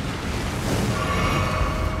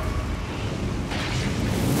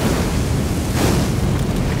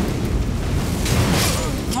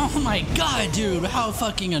 Oh my god, dude, how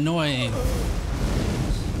fucking annoying.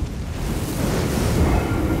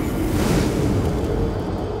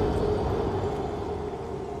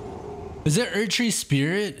 Is it Erdtree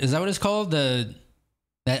Spirit? Is that what it's called? That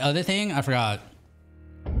other thing? I forgot.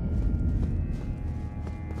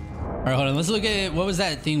 Alright, hold on. Let's look at what was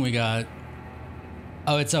that thing we got?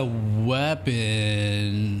 Oh, it's a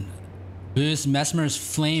weapon. Boost Mesmer's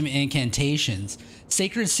flame incantations.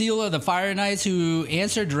 Sacred seal of the Fire Knights who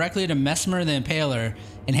answer directly to Mesmer the Impaler.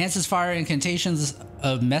 Enhances fire incantations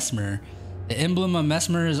of Mesmer. The emblem of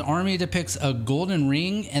Mesmer's army depicts a golden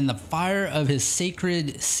ring and the fire of his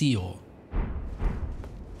sacred seal.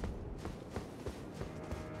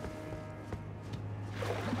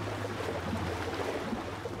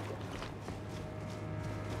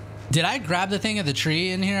 Did I grab the thing at the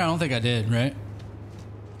tree in here? I don't think I did, right?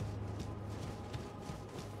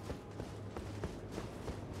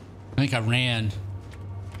 I think I ran.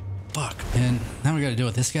 Fuck, man. Now we gotta deal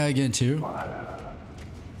with this guy again, too.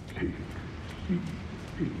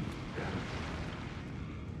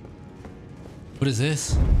 What is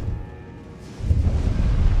this?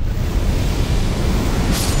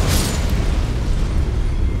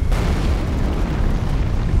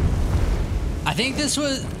 I think this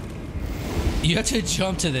was... You have to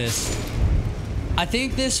jump to this. I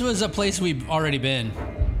think this was a place we've already been.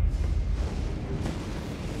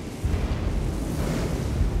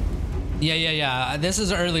 Yeah. This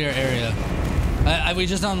is an earlier area. We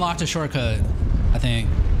just unlocked a shortcut, I think.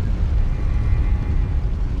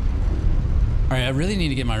 All right, I really need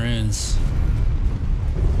to get my runes.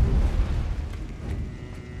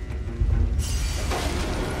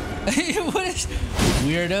 What is...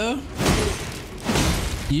 Weirdo.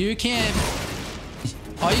 You can't...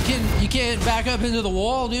 Oh, you can't back up into the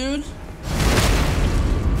wall, dude.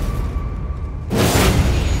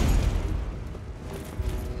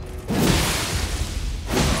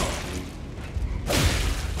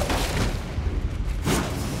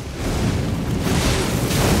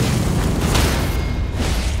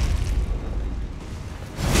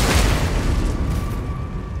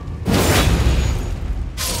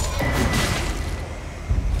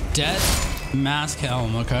 Death Mask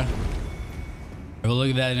Helm, okay. We'll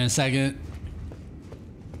look at that in a second.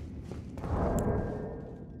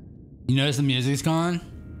 You notice the music's gone?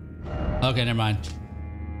 Okay, never mind.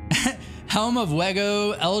 Helm of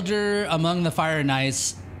Wego, Elder among the Fire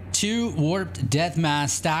Knights. 2 warped death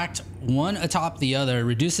masks stacked one atop the other.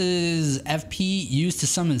 Reduces FP used to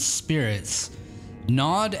summon spirits.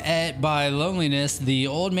 Gnawed at by loneliness, the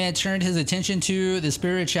old man turned his attention to the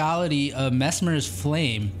spirituality of Mesmer's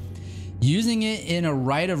flame, using it in a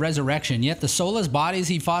rite of resurrection. Yet the soulless bodies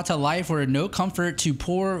he fought to life were no comfort to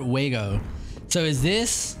poor Wego. So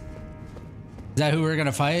is that who we're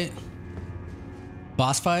gonna fight?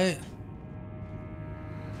 Boss fight?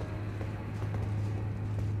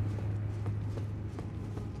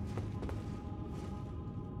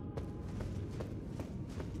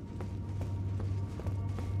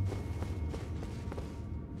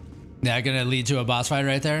 Yeah, gonna lead to a boss fight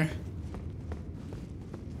right there.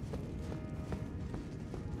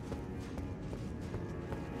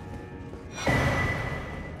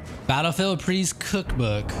 Battlefield Priest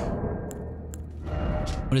Cookbook.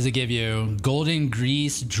 What does it give you? Golden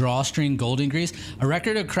grease, drawstring golden grease. A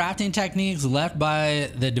record of crafting techniques left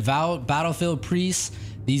by the devout battlefield priests.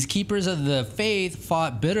 These keepers of the faith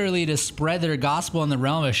fought bitterly to spread their gospel in the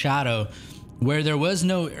realm of shadow, where there was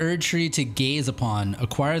no Erdtree to gaze upon.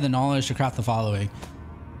 Acquire the knowledge to craft the following.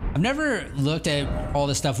 I've never looked at all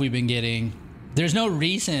the stuff we've been getting. There's no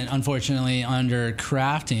recent, unfortunately, under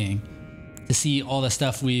crafting to see all the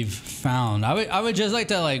stuff we've found. I would just like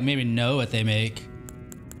to like maybe know what they make.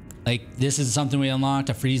 Like this is something we unlocked: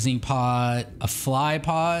 a freezing pot, a fly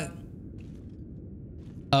pot,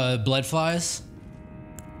 blood flies.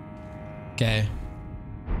 Okay.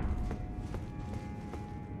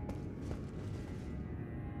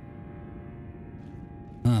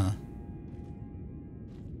 Huh.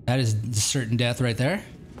 That is certain death right there.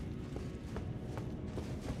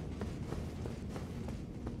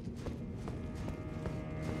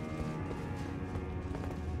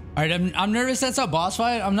 All All right, I'm nervous. That's a boss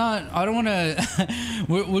fight. I'm not. I don't want to.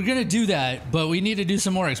 we're gonna do that, but we need to do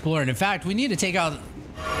some more exploring. In fact, we need to take out.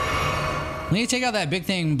 We need to take out that big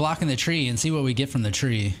thing blocking the tree and see what we get from the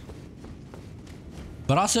tree.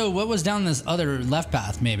 But also, what was down this other left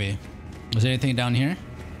path? Maybe was there anything down here?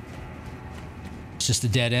 It's just a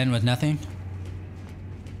dead end with nothing.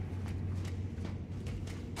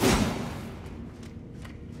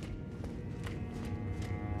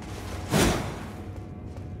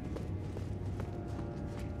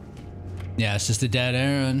 Yeah, it's just a dead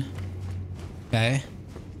end. Okay.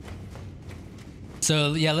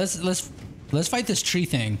 So yeah, let's fight this tree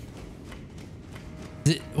thing.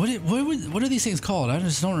 What are these things called? I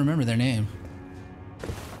just don't remember their name.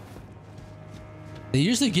 They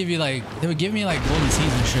usually give you like, they would give me like golden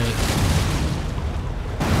seeds and shit.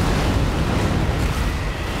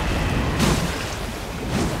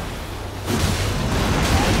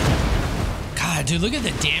 God, dude, look at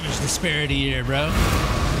the damage disparity here, bro.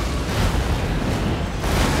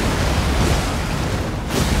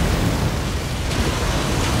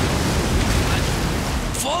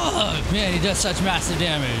 Fuck, man, he does such massive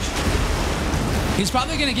damage. He's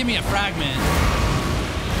probably gonna give me a fragment.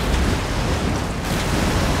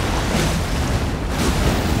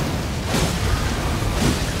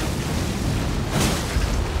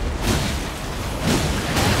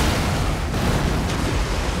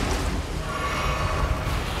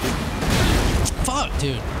 Fuck,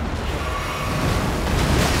 dude.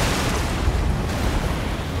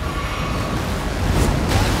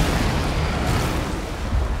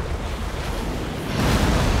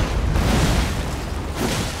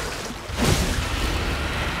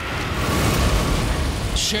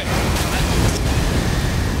 Shit.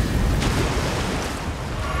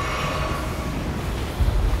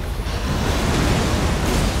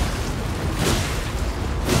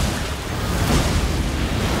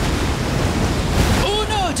 Oh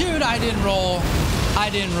no, dude, I didn't roll. I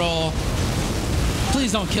didn't roll.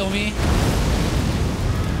 Please don't kill me.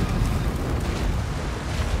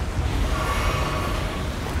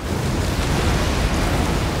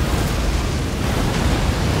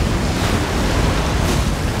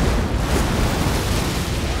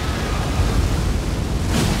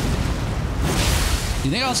 You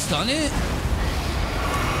think I'll stun it?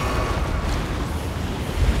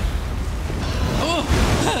 Oh!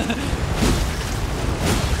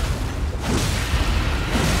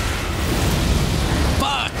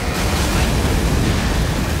 Fuck!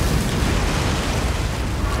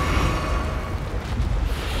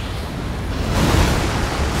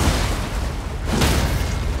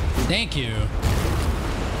 Thank you.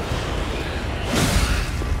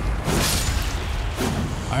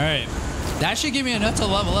 All right. That should give me enough to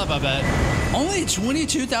level up, I bet. Only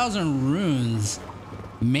 22,000 runes.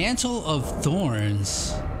 Mantle of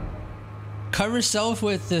Thorns. Cover self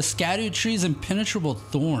with the scattered trees impenetrable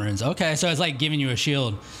thorns. Okay, so it's like giving you a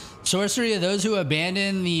shield. Sorcery of those who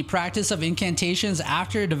abandon the practice of incantations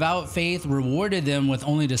after devout faith rewarded them with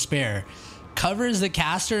only despair. Covers the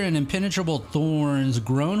caster in impenetrable thorns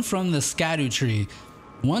grown from the scattered tree.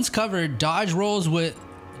 Once covered, dodge rolls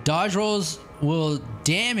will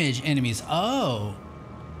damage enemies. Oh,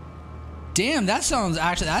 damn, that sounds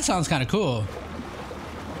kind of cool.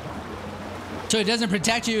 So it doesn't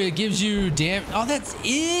protect you, it gives you oh, that's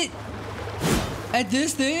it at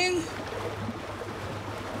this thing.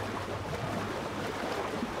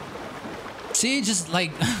 See, just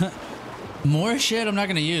like more shit I'm not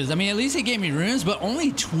gonna use. I mean, at least it gave me runes, but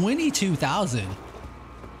only 22,000.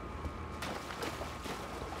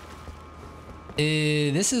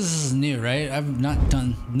 This is new, right? I've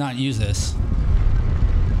not used this.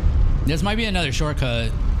 This might be another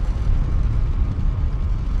shortcut.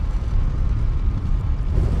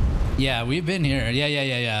 Yeah, we've been here.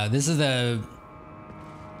 Yeah. This is the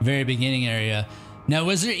very beginning area. Now,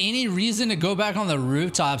 was there any reason to go back on the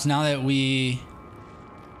rooftops now that we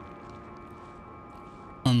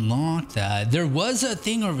unlocked that? There was a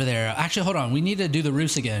thing over there. Actually, hold on. We need to do the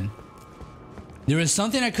roofs again. There was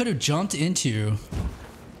something I could have jumped into,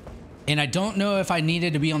 and I don't know if I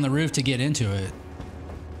needed to be on the roof to get into it.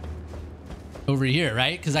 Over here,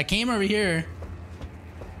 right? Because I came over here.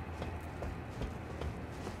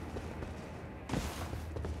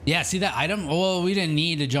 Yeah, see that item? Well, we didn't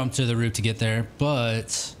need to jump to the roof to get there,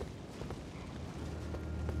 but...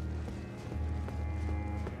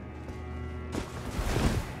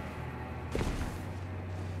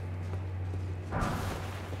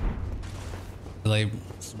 like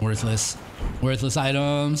worthless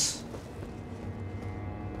items.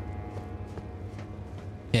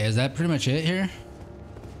 Okay, is that pretty much it here?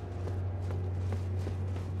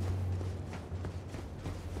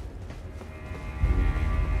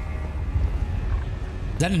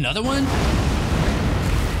 that another one?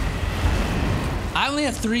 I only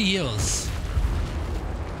have 3 heals.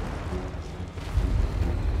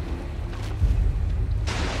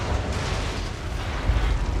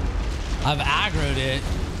 I've aggroed it.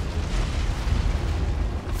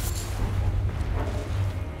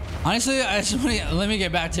 Honestly, I just want to let me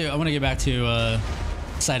get back to. I want to get back to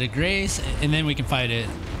Site of Grace, and then we can fight it.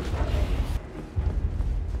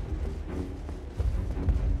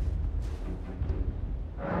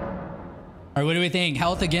 All right, what do we think?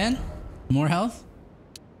 Health again? More health?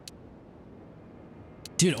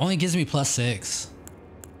 Dude, it only gives me +6.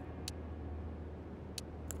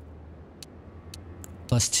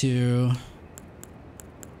 +2.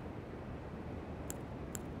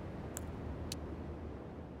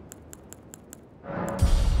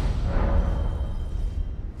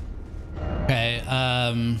 Okay,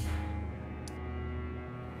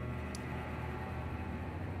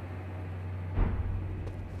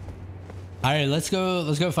 all right, let's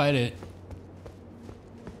go fight it.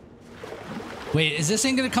 Wait, is this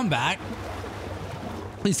thing gonna come back?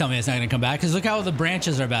 Please tell me it's not gonna come back, because look how the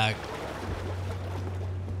branches are back.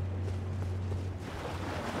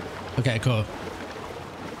 Okay, cool.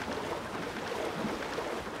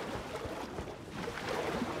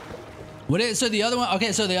 So the other one,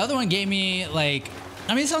 okay, so the other one gave me like,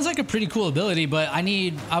 I mean, it sounds like a pretty cool ability, but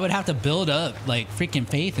I would have to build up like freaking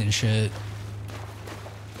faith and shit.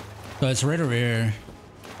 So it's right over here.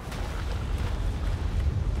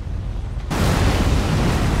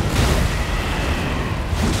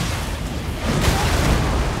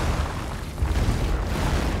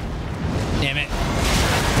 Damn it.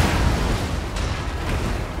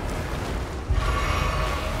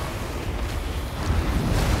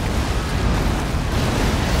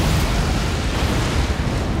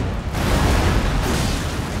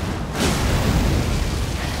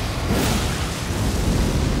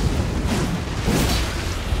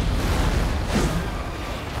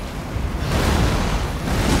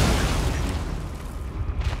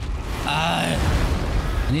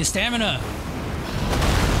 I need stamina.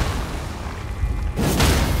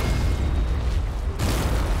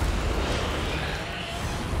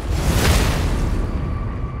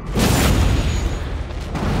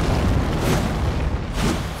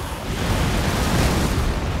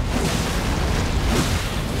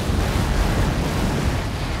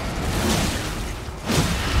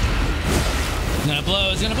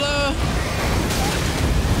 It's gonna blow.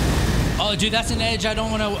 Oh, dude, that's an edge. I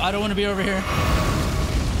don't want to be over here.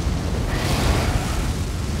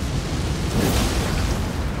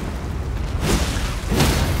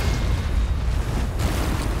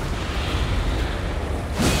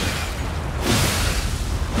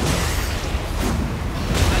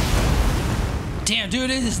 Damn,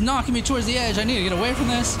 dude, it is knocking me towards the edge. I need to get away from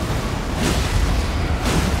this.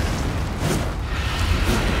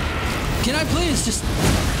 Can I please just...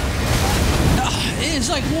 it's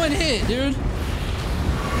like one hit, dude.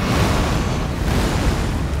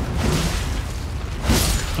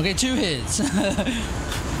 Okay, 2 hits.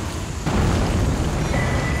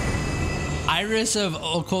 Iris of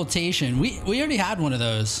Occultation. We already had one of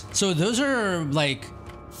those. So those are like...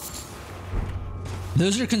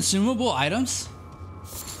 Those are consumable items?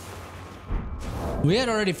 We had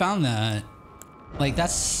already found that. Like,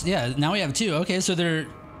 that's... Yeah, now we have 2. Okay, so they're...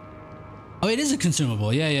 Oh, it is a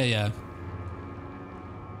consumable. Yeah.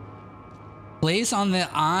 Place on the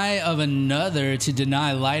eye of another to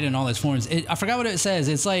deny light in all its forms. I forgot what it says.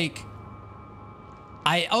 It's like...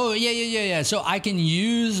 Oh, yeah. So I can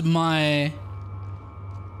use my...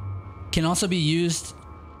 Can also be used...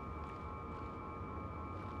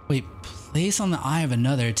 Wait, place on the eye of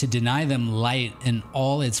another to deny them light in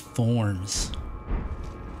all its forms.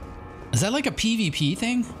 Is that like a PvP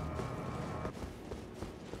thing?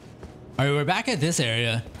 All right, we're back at this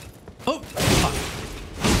area. Oh, fuck.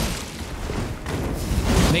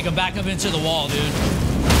 Make them back up into the wall, dude.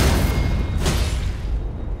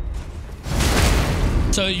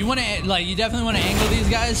 So you want to, like, you definitely want to angle these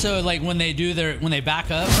guys so, like, when they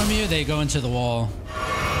back up from you, they go into the wall.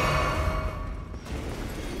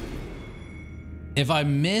 If I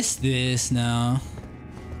miss this now.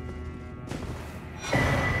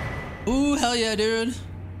 Ooh, hell yeah, dude. I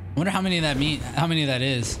wonder how many of that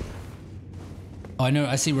is. Oh, I know,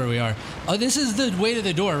 I see where we are. Oh, this is the way to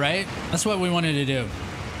the door, right? That's what we wanted to do.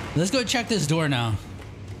 Let's go check this door now.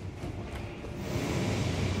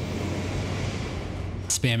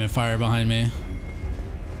 Spamming fire behind me.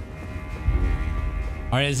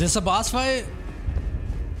 All right, is this a boss fight?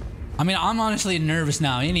 I mean, I'm honestly nervous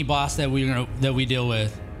now. Any boss that we deal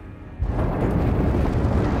with.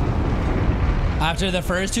 After the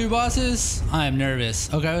first two bosses, I am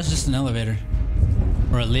nervous. Okay, it was just an elevator.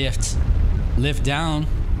 Or a lift. Lift down.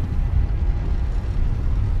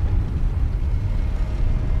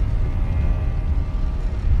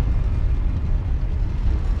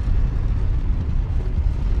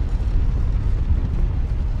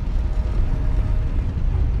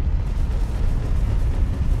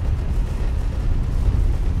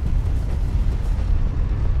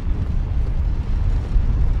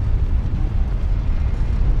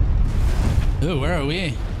 Ooh, where are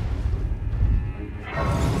we?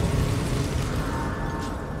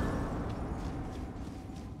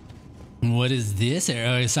 What is this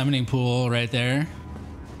area? Oh, summoning pool right there.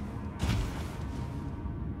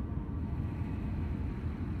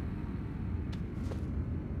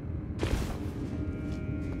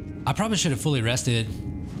 I probably should have fully rested.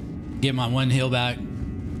 Get my one heal back.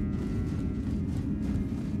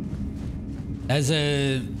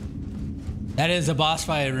 That is a boss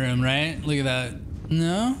fight room, right? Look at that.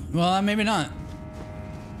 No? Well, maybe not.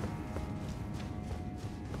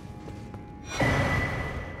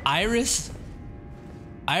 Iris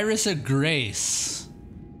of Grace.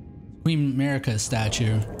 Queen America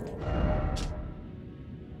statue.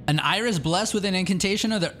 An iris blessed with an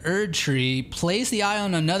incantation of the Erdtree. Place the eye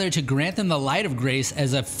on another to grant them the light of grace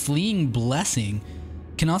as a fleeing blessing.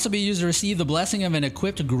 Can also be used to receive the blessing of an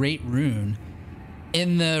equipped great rune.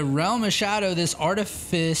 In the realm of shadow, this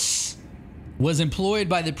artifice was employed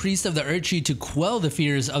by the priest of the Erdtree to quell the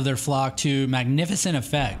fears of their flock to magnificent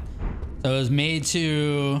effect. So it was made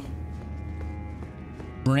to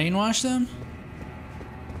brainwash them?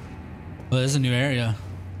 Oh, this is a new area.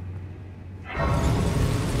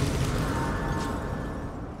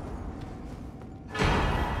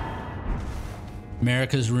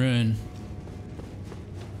 America's Ruin.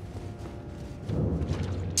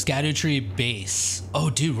 Erdtree base. Oh,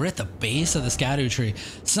 dude, we're at the base of the Erdtree.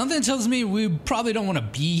 Something tells me we probably don't want to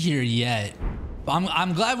be here yet.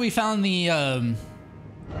 I'm glad we found the. Yeah,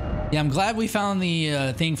 I'm glad we found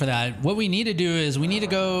the thing for that. What we need to do is we need to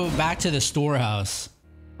go back to the storehouse.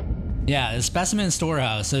 Yeah, the specimen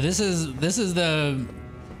storehouse. So this is the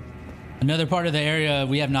another part of the area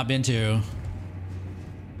we have not been to.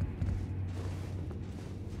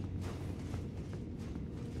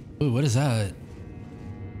 Ooh, what is that?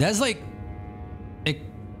 That's like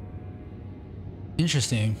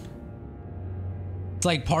interesting. It's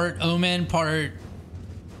like part omen, part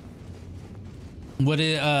what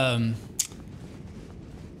it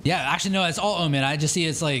yeah, actually no, it's all omen. I just see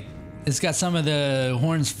it's like it's got some of the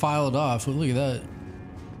horns filed off. Look at that.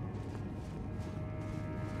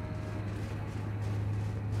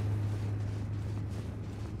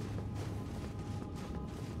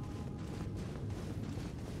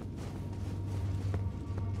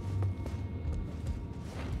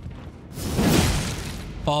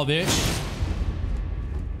 Fall, bitch.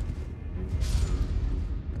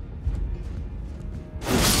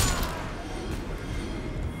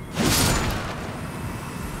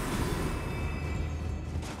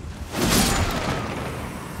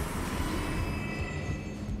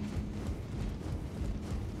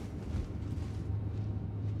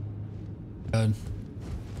 God.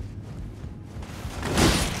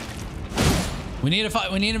 We need to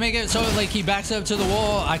fight. We need to make it so like he backs up to the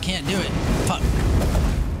wall. I can't do it. Fuck.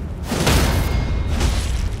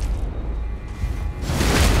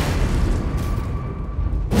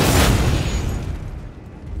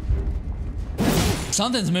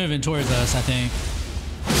 Something's moving towards us, I think.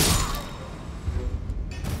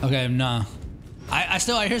 Okay, nah.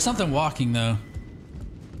 I hear something walking though.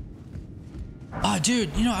 Oh,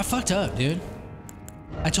 dude, you know, I fucked up, dude.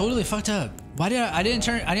 I totally fucked up. Why did I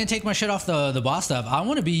didn't take my shit off the boss stuff. I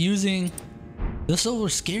want to be using the Silver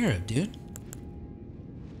Scarab, dude.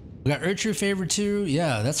 We got Erdtree favor too.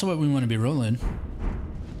 Yeah, that's what we want to be rolling.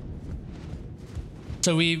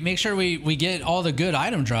 So we make sure we get all the good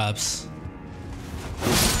item drops.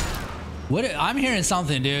 What? I'm hearing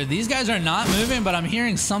something, dude. These guys are not moving, but I'm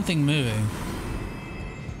hearing something moving.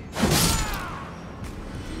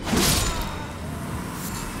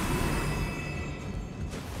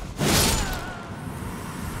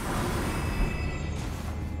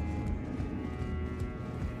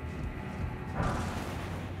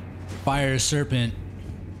 Fire serpent.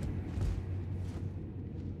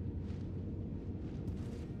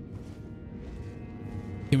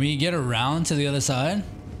 Can we get around to the other side?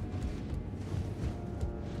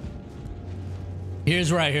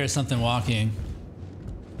 Here's where I hear something walking.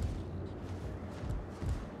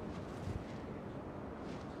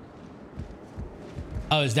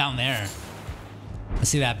 Oh, it's down there. I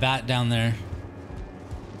see that bat down there.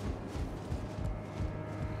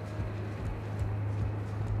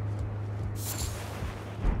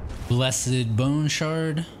 Blessed bone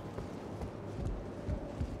shard.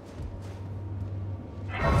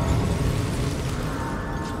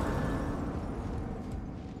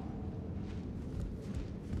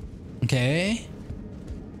 Okay.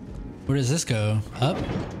 Where does this go? Up?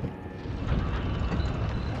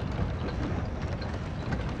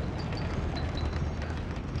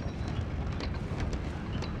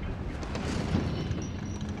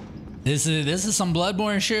 This is some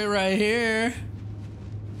Bloodborne shit right here.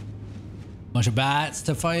 Bunch of bats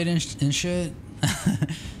to fight and shit.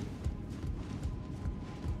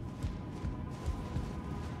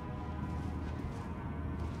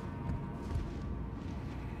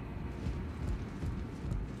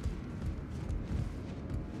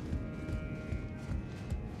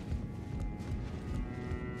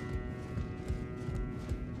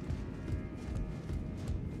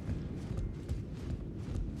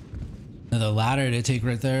 Another ladder to take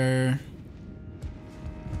right there.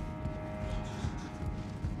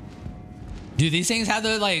 Dude, these things have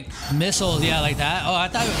the like missiles, yeah, like that. Oh, I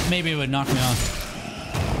thought maybe it would knock me off.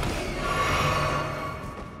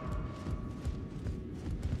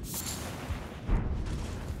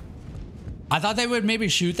 I thought they would maybe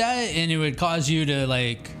shoot that and it would cause you to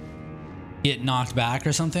like get knocked back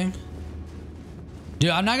or something.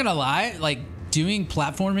 Dude, I'm not gonna lie, like doing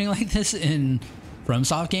platforming like this in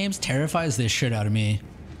FromSoft games terrifies this shit out of me.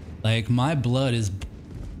 Like my blood is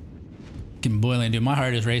fucking boiling, dude. My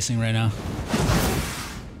heart is racing right now.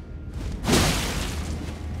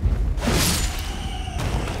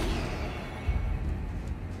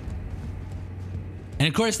 And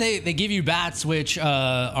of course they give you bats, which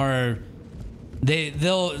are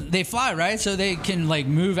they fly, right? So they can like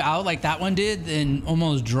move out like that one did and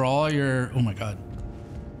almost draw your, oh my god.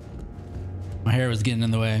 My hair was getting in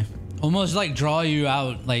the way. Almost like draw you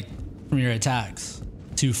out like from your attacks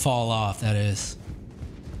to fall off, that is.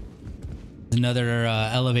 There's another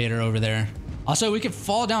elevator over there. Also, we could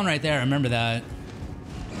fall down right there, remember that.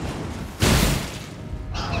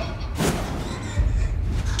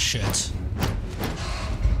 Shit.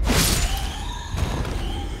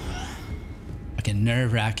 Fucking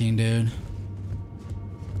nerve-wracking, dude.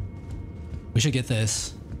 We should get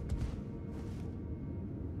this.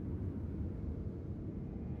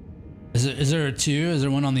 Is there a two? Is there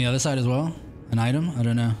one on the other side as well? An item? I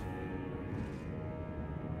don't know.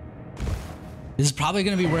 This is probably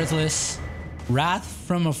going to be worthless. Wrath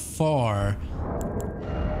from afar.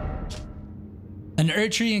 An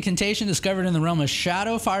Erdtree incantation discovered in the realm of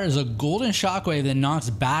shadow fires a golden shockwave that knocks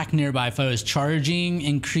back nearby foes. Charging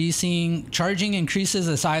increases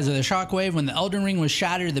the size of the shockwave. When the Elden Ring was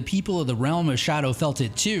shattered, the people of the realm of shadow felt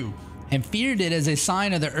it too and feared it as a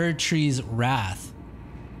sign of the Erdtree's wrath.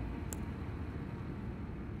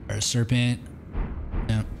 Or a serpent.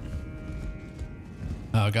 Yep.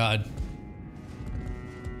 Oh god.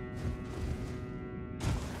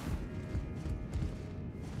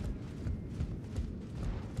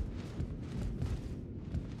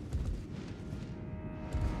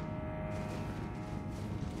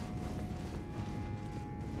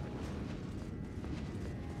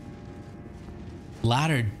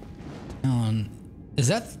 Ladder down. Is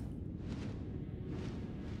that?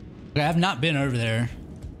 I have not been over there.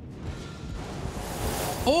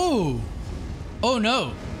 Oh! Oh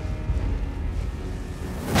no!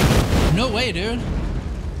 No way, dude.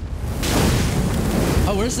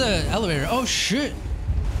 Oh, where's the elevator? Oh shit!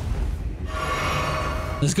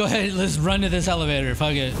 Let's go ahead. Let's run to this elevator.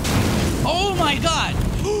 Fuck it. Oh my god!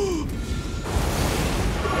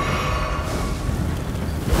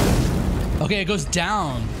 Okay, it goes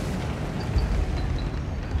down.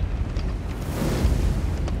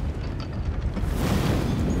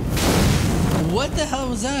 What the hell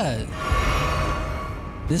was that?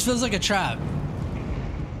 This feels like a trap.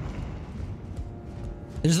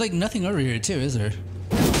 There's like nothing over here too, is there?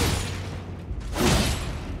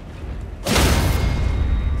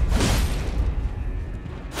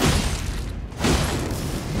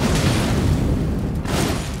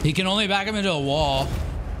 He can only back him into a wall.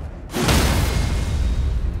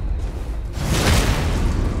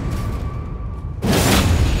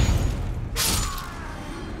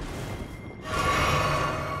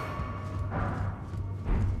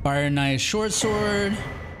 Fire Knight short sword.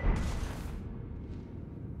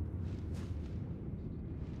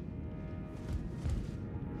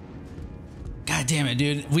 God damn it,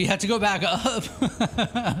 dude. We have to go back up.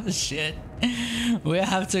 Shit. We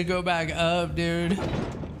have to go back up, dude.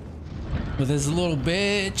 With this little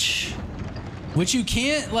bitch. Which you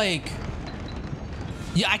can't, like...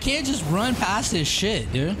 Yeah, I can't just run past this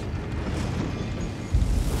shit, dude.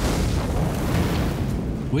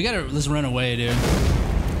 We gotta... Let's run away, dude.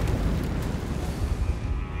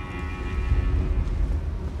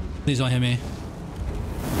 Please don't hit me.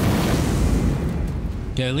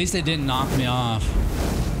 Okay, at least it didn't knock me off.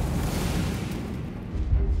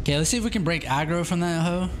 Okay, let's see if we can break aggro from that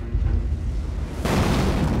hoe.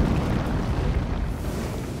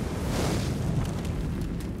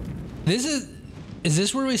 Is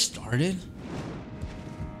this where we started?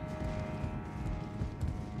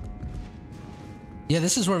 Yeah,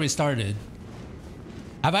 this is where we started.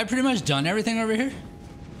 Have I pretty much done everything over here?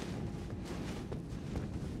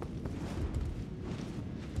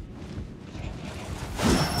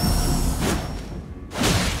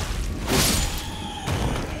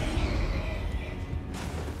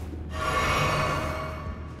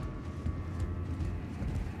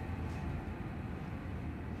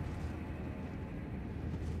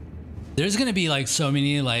 There's gonna be like so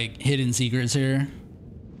many like hidden secrets here.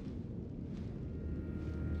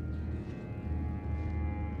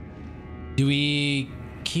 Do we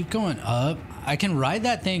keep going up? I can ride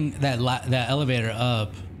that thing, that elevator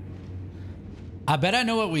up. I bet I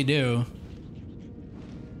know what we do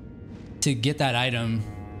to get that item.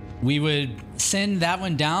 We would send that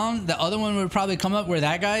one down. The other one would probably come up where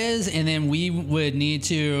that guy is, and then we would need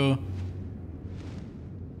to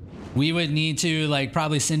like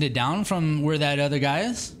probably send it down from where that other guy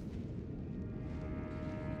is.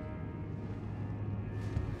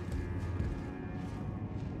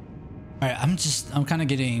 All right, I'm kind of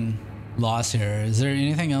getting lost here. Is there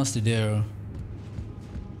anything else to do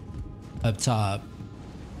up top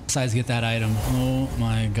besides get that item? Oh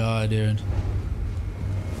my God, dude.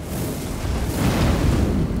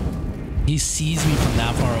 He sees me from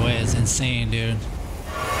that far away. It's insane, dude.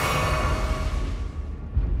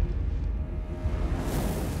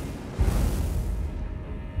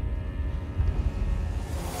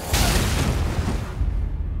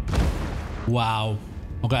 Wow.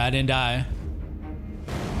 Okay, I didn't die.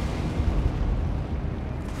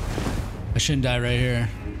 I shouldn't die right here.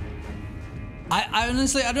 I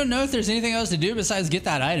honestly, I don't know if there's anything else to do besides get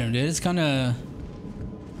that item, dude. It's kind of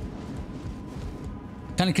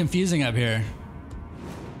confusing up here.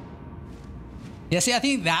 Yeah, see, I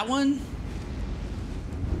think that one.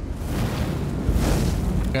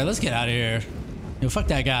 Okay, let's get out of here. Yo, fuck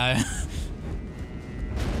that guy.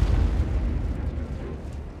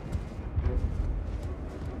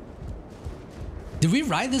 Did we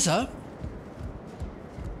ride this up?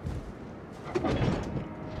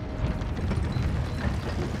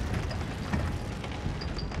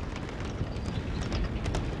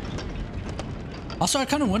 Also, I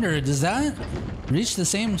kind of wonder, does that reach the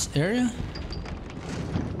same area?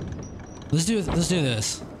 Let's do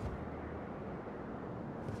this.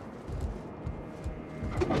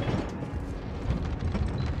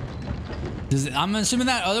 I'm assuming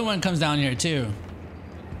that other one comes down here too.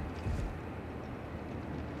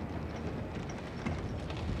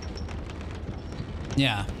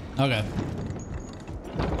 Yeah, okay.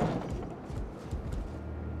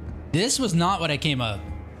 This was not what I came up.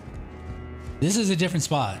 This is a different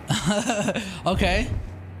spot. Okay.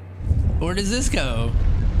 Where does this go?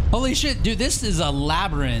 Holy shit, dude, this is a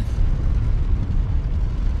labyrinth.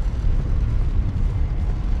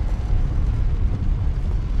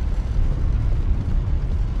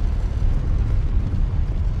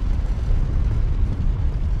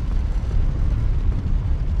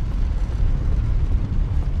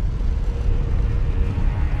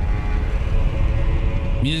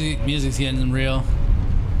 Music's getting real.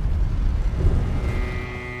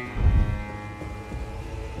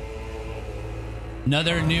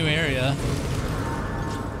 Another new area.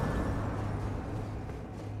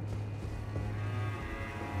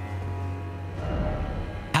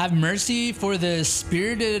 Have mercy for the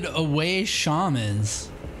spirited away shamans.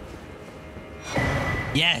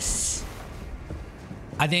 Yes.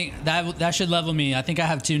 I think that should level me. I think I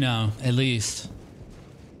have 2 now, at least.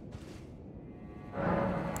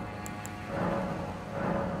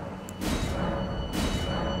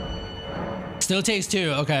 Still takes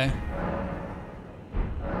 2, okay.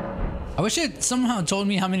 I wish it somehow told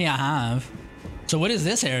me how many I have. So what is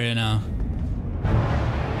this area now?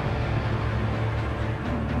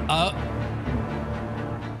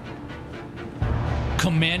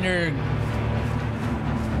 Commander.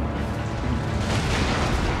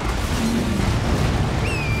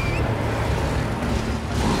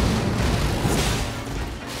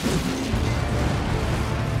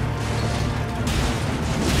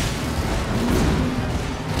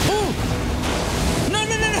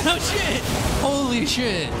 Oh shit! Holy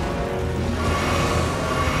shit!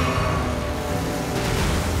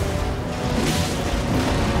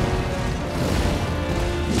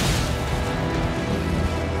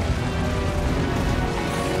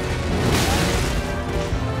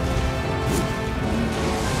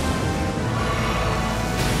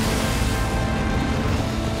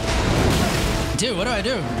 do? What do I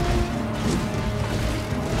do?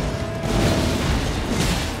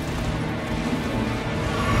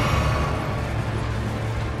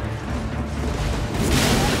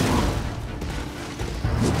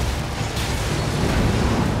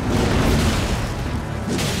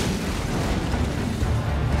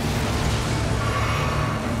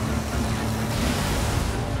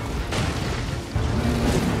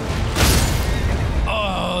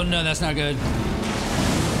 Oh no, that's not good.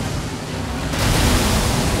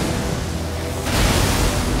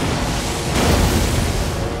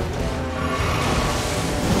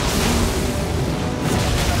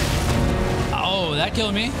 That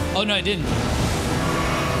killed me. Oh no, it didn't.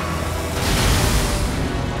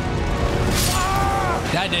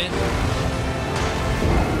 That did.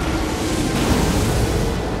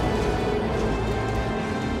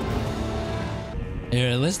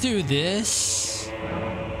 Here, let's do this.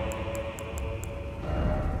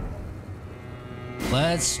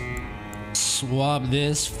 Let's swap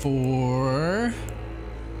this for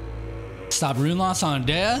stop rune loss on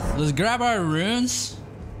death. Let's grab our runes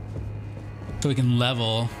so we can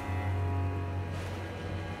level.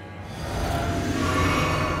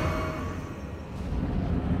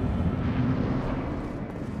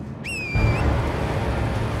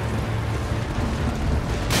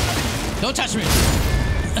 Don't touch me.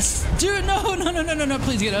 Dude, no,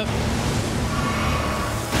 please get up.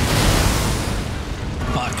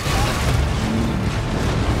 Fuck.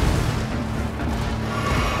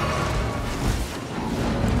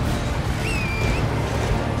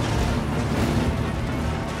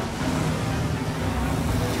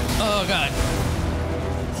 Oh God.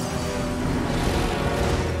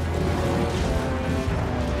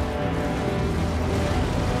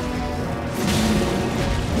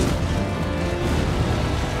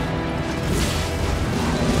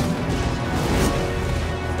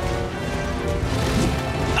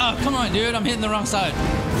 Oh, come on, dude. I'm hitting the wrong side.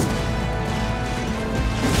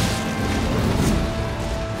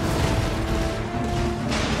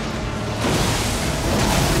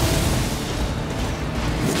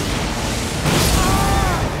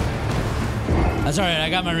 That's all right. I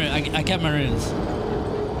got my rune. I kept my runes.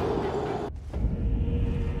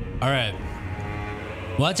 All right.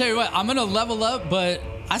 Well, I'll tell you what. I'm gonna level up, but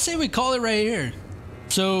I say we call it right here.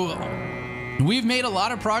 So we've made a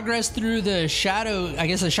lot of progress through the shadow. I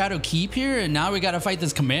guess the shadow keep here, and now we got to fight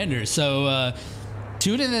this commander. So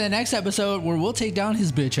tune in to the next episode where we'll take down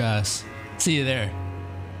his bitch ass. See you there.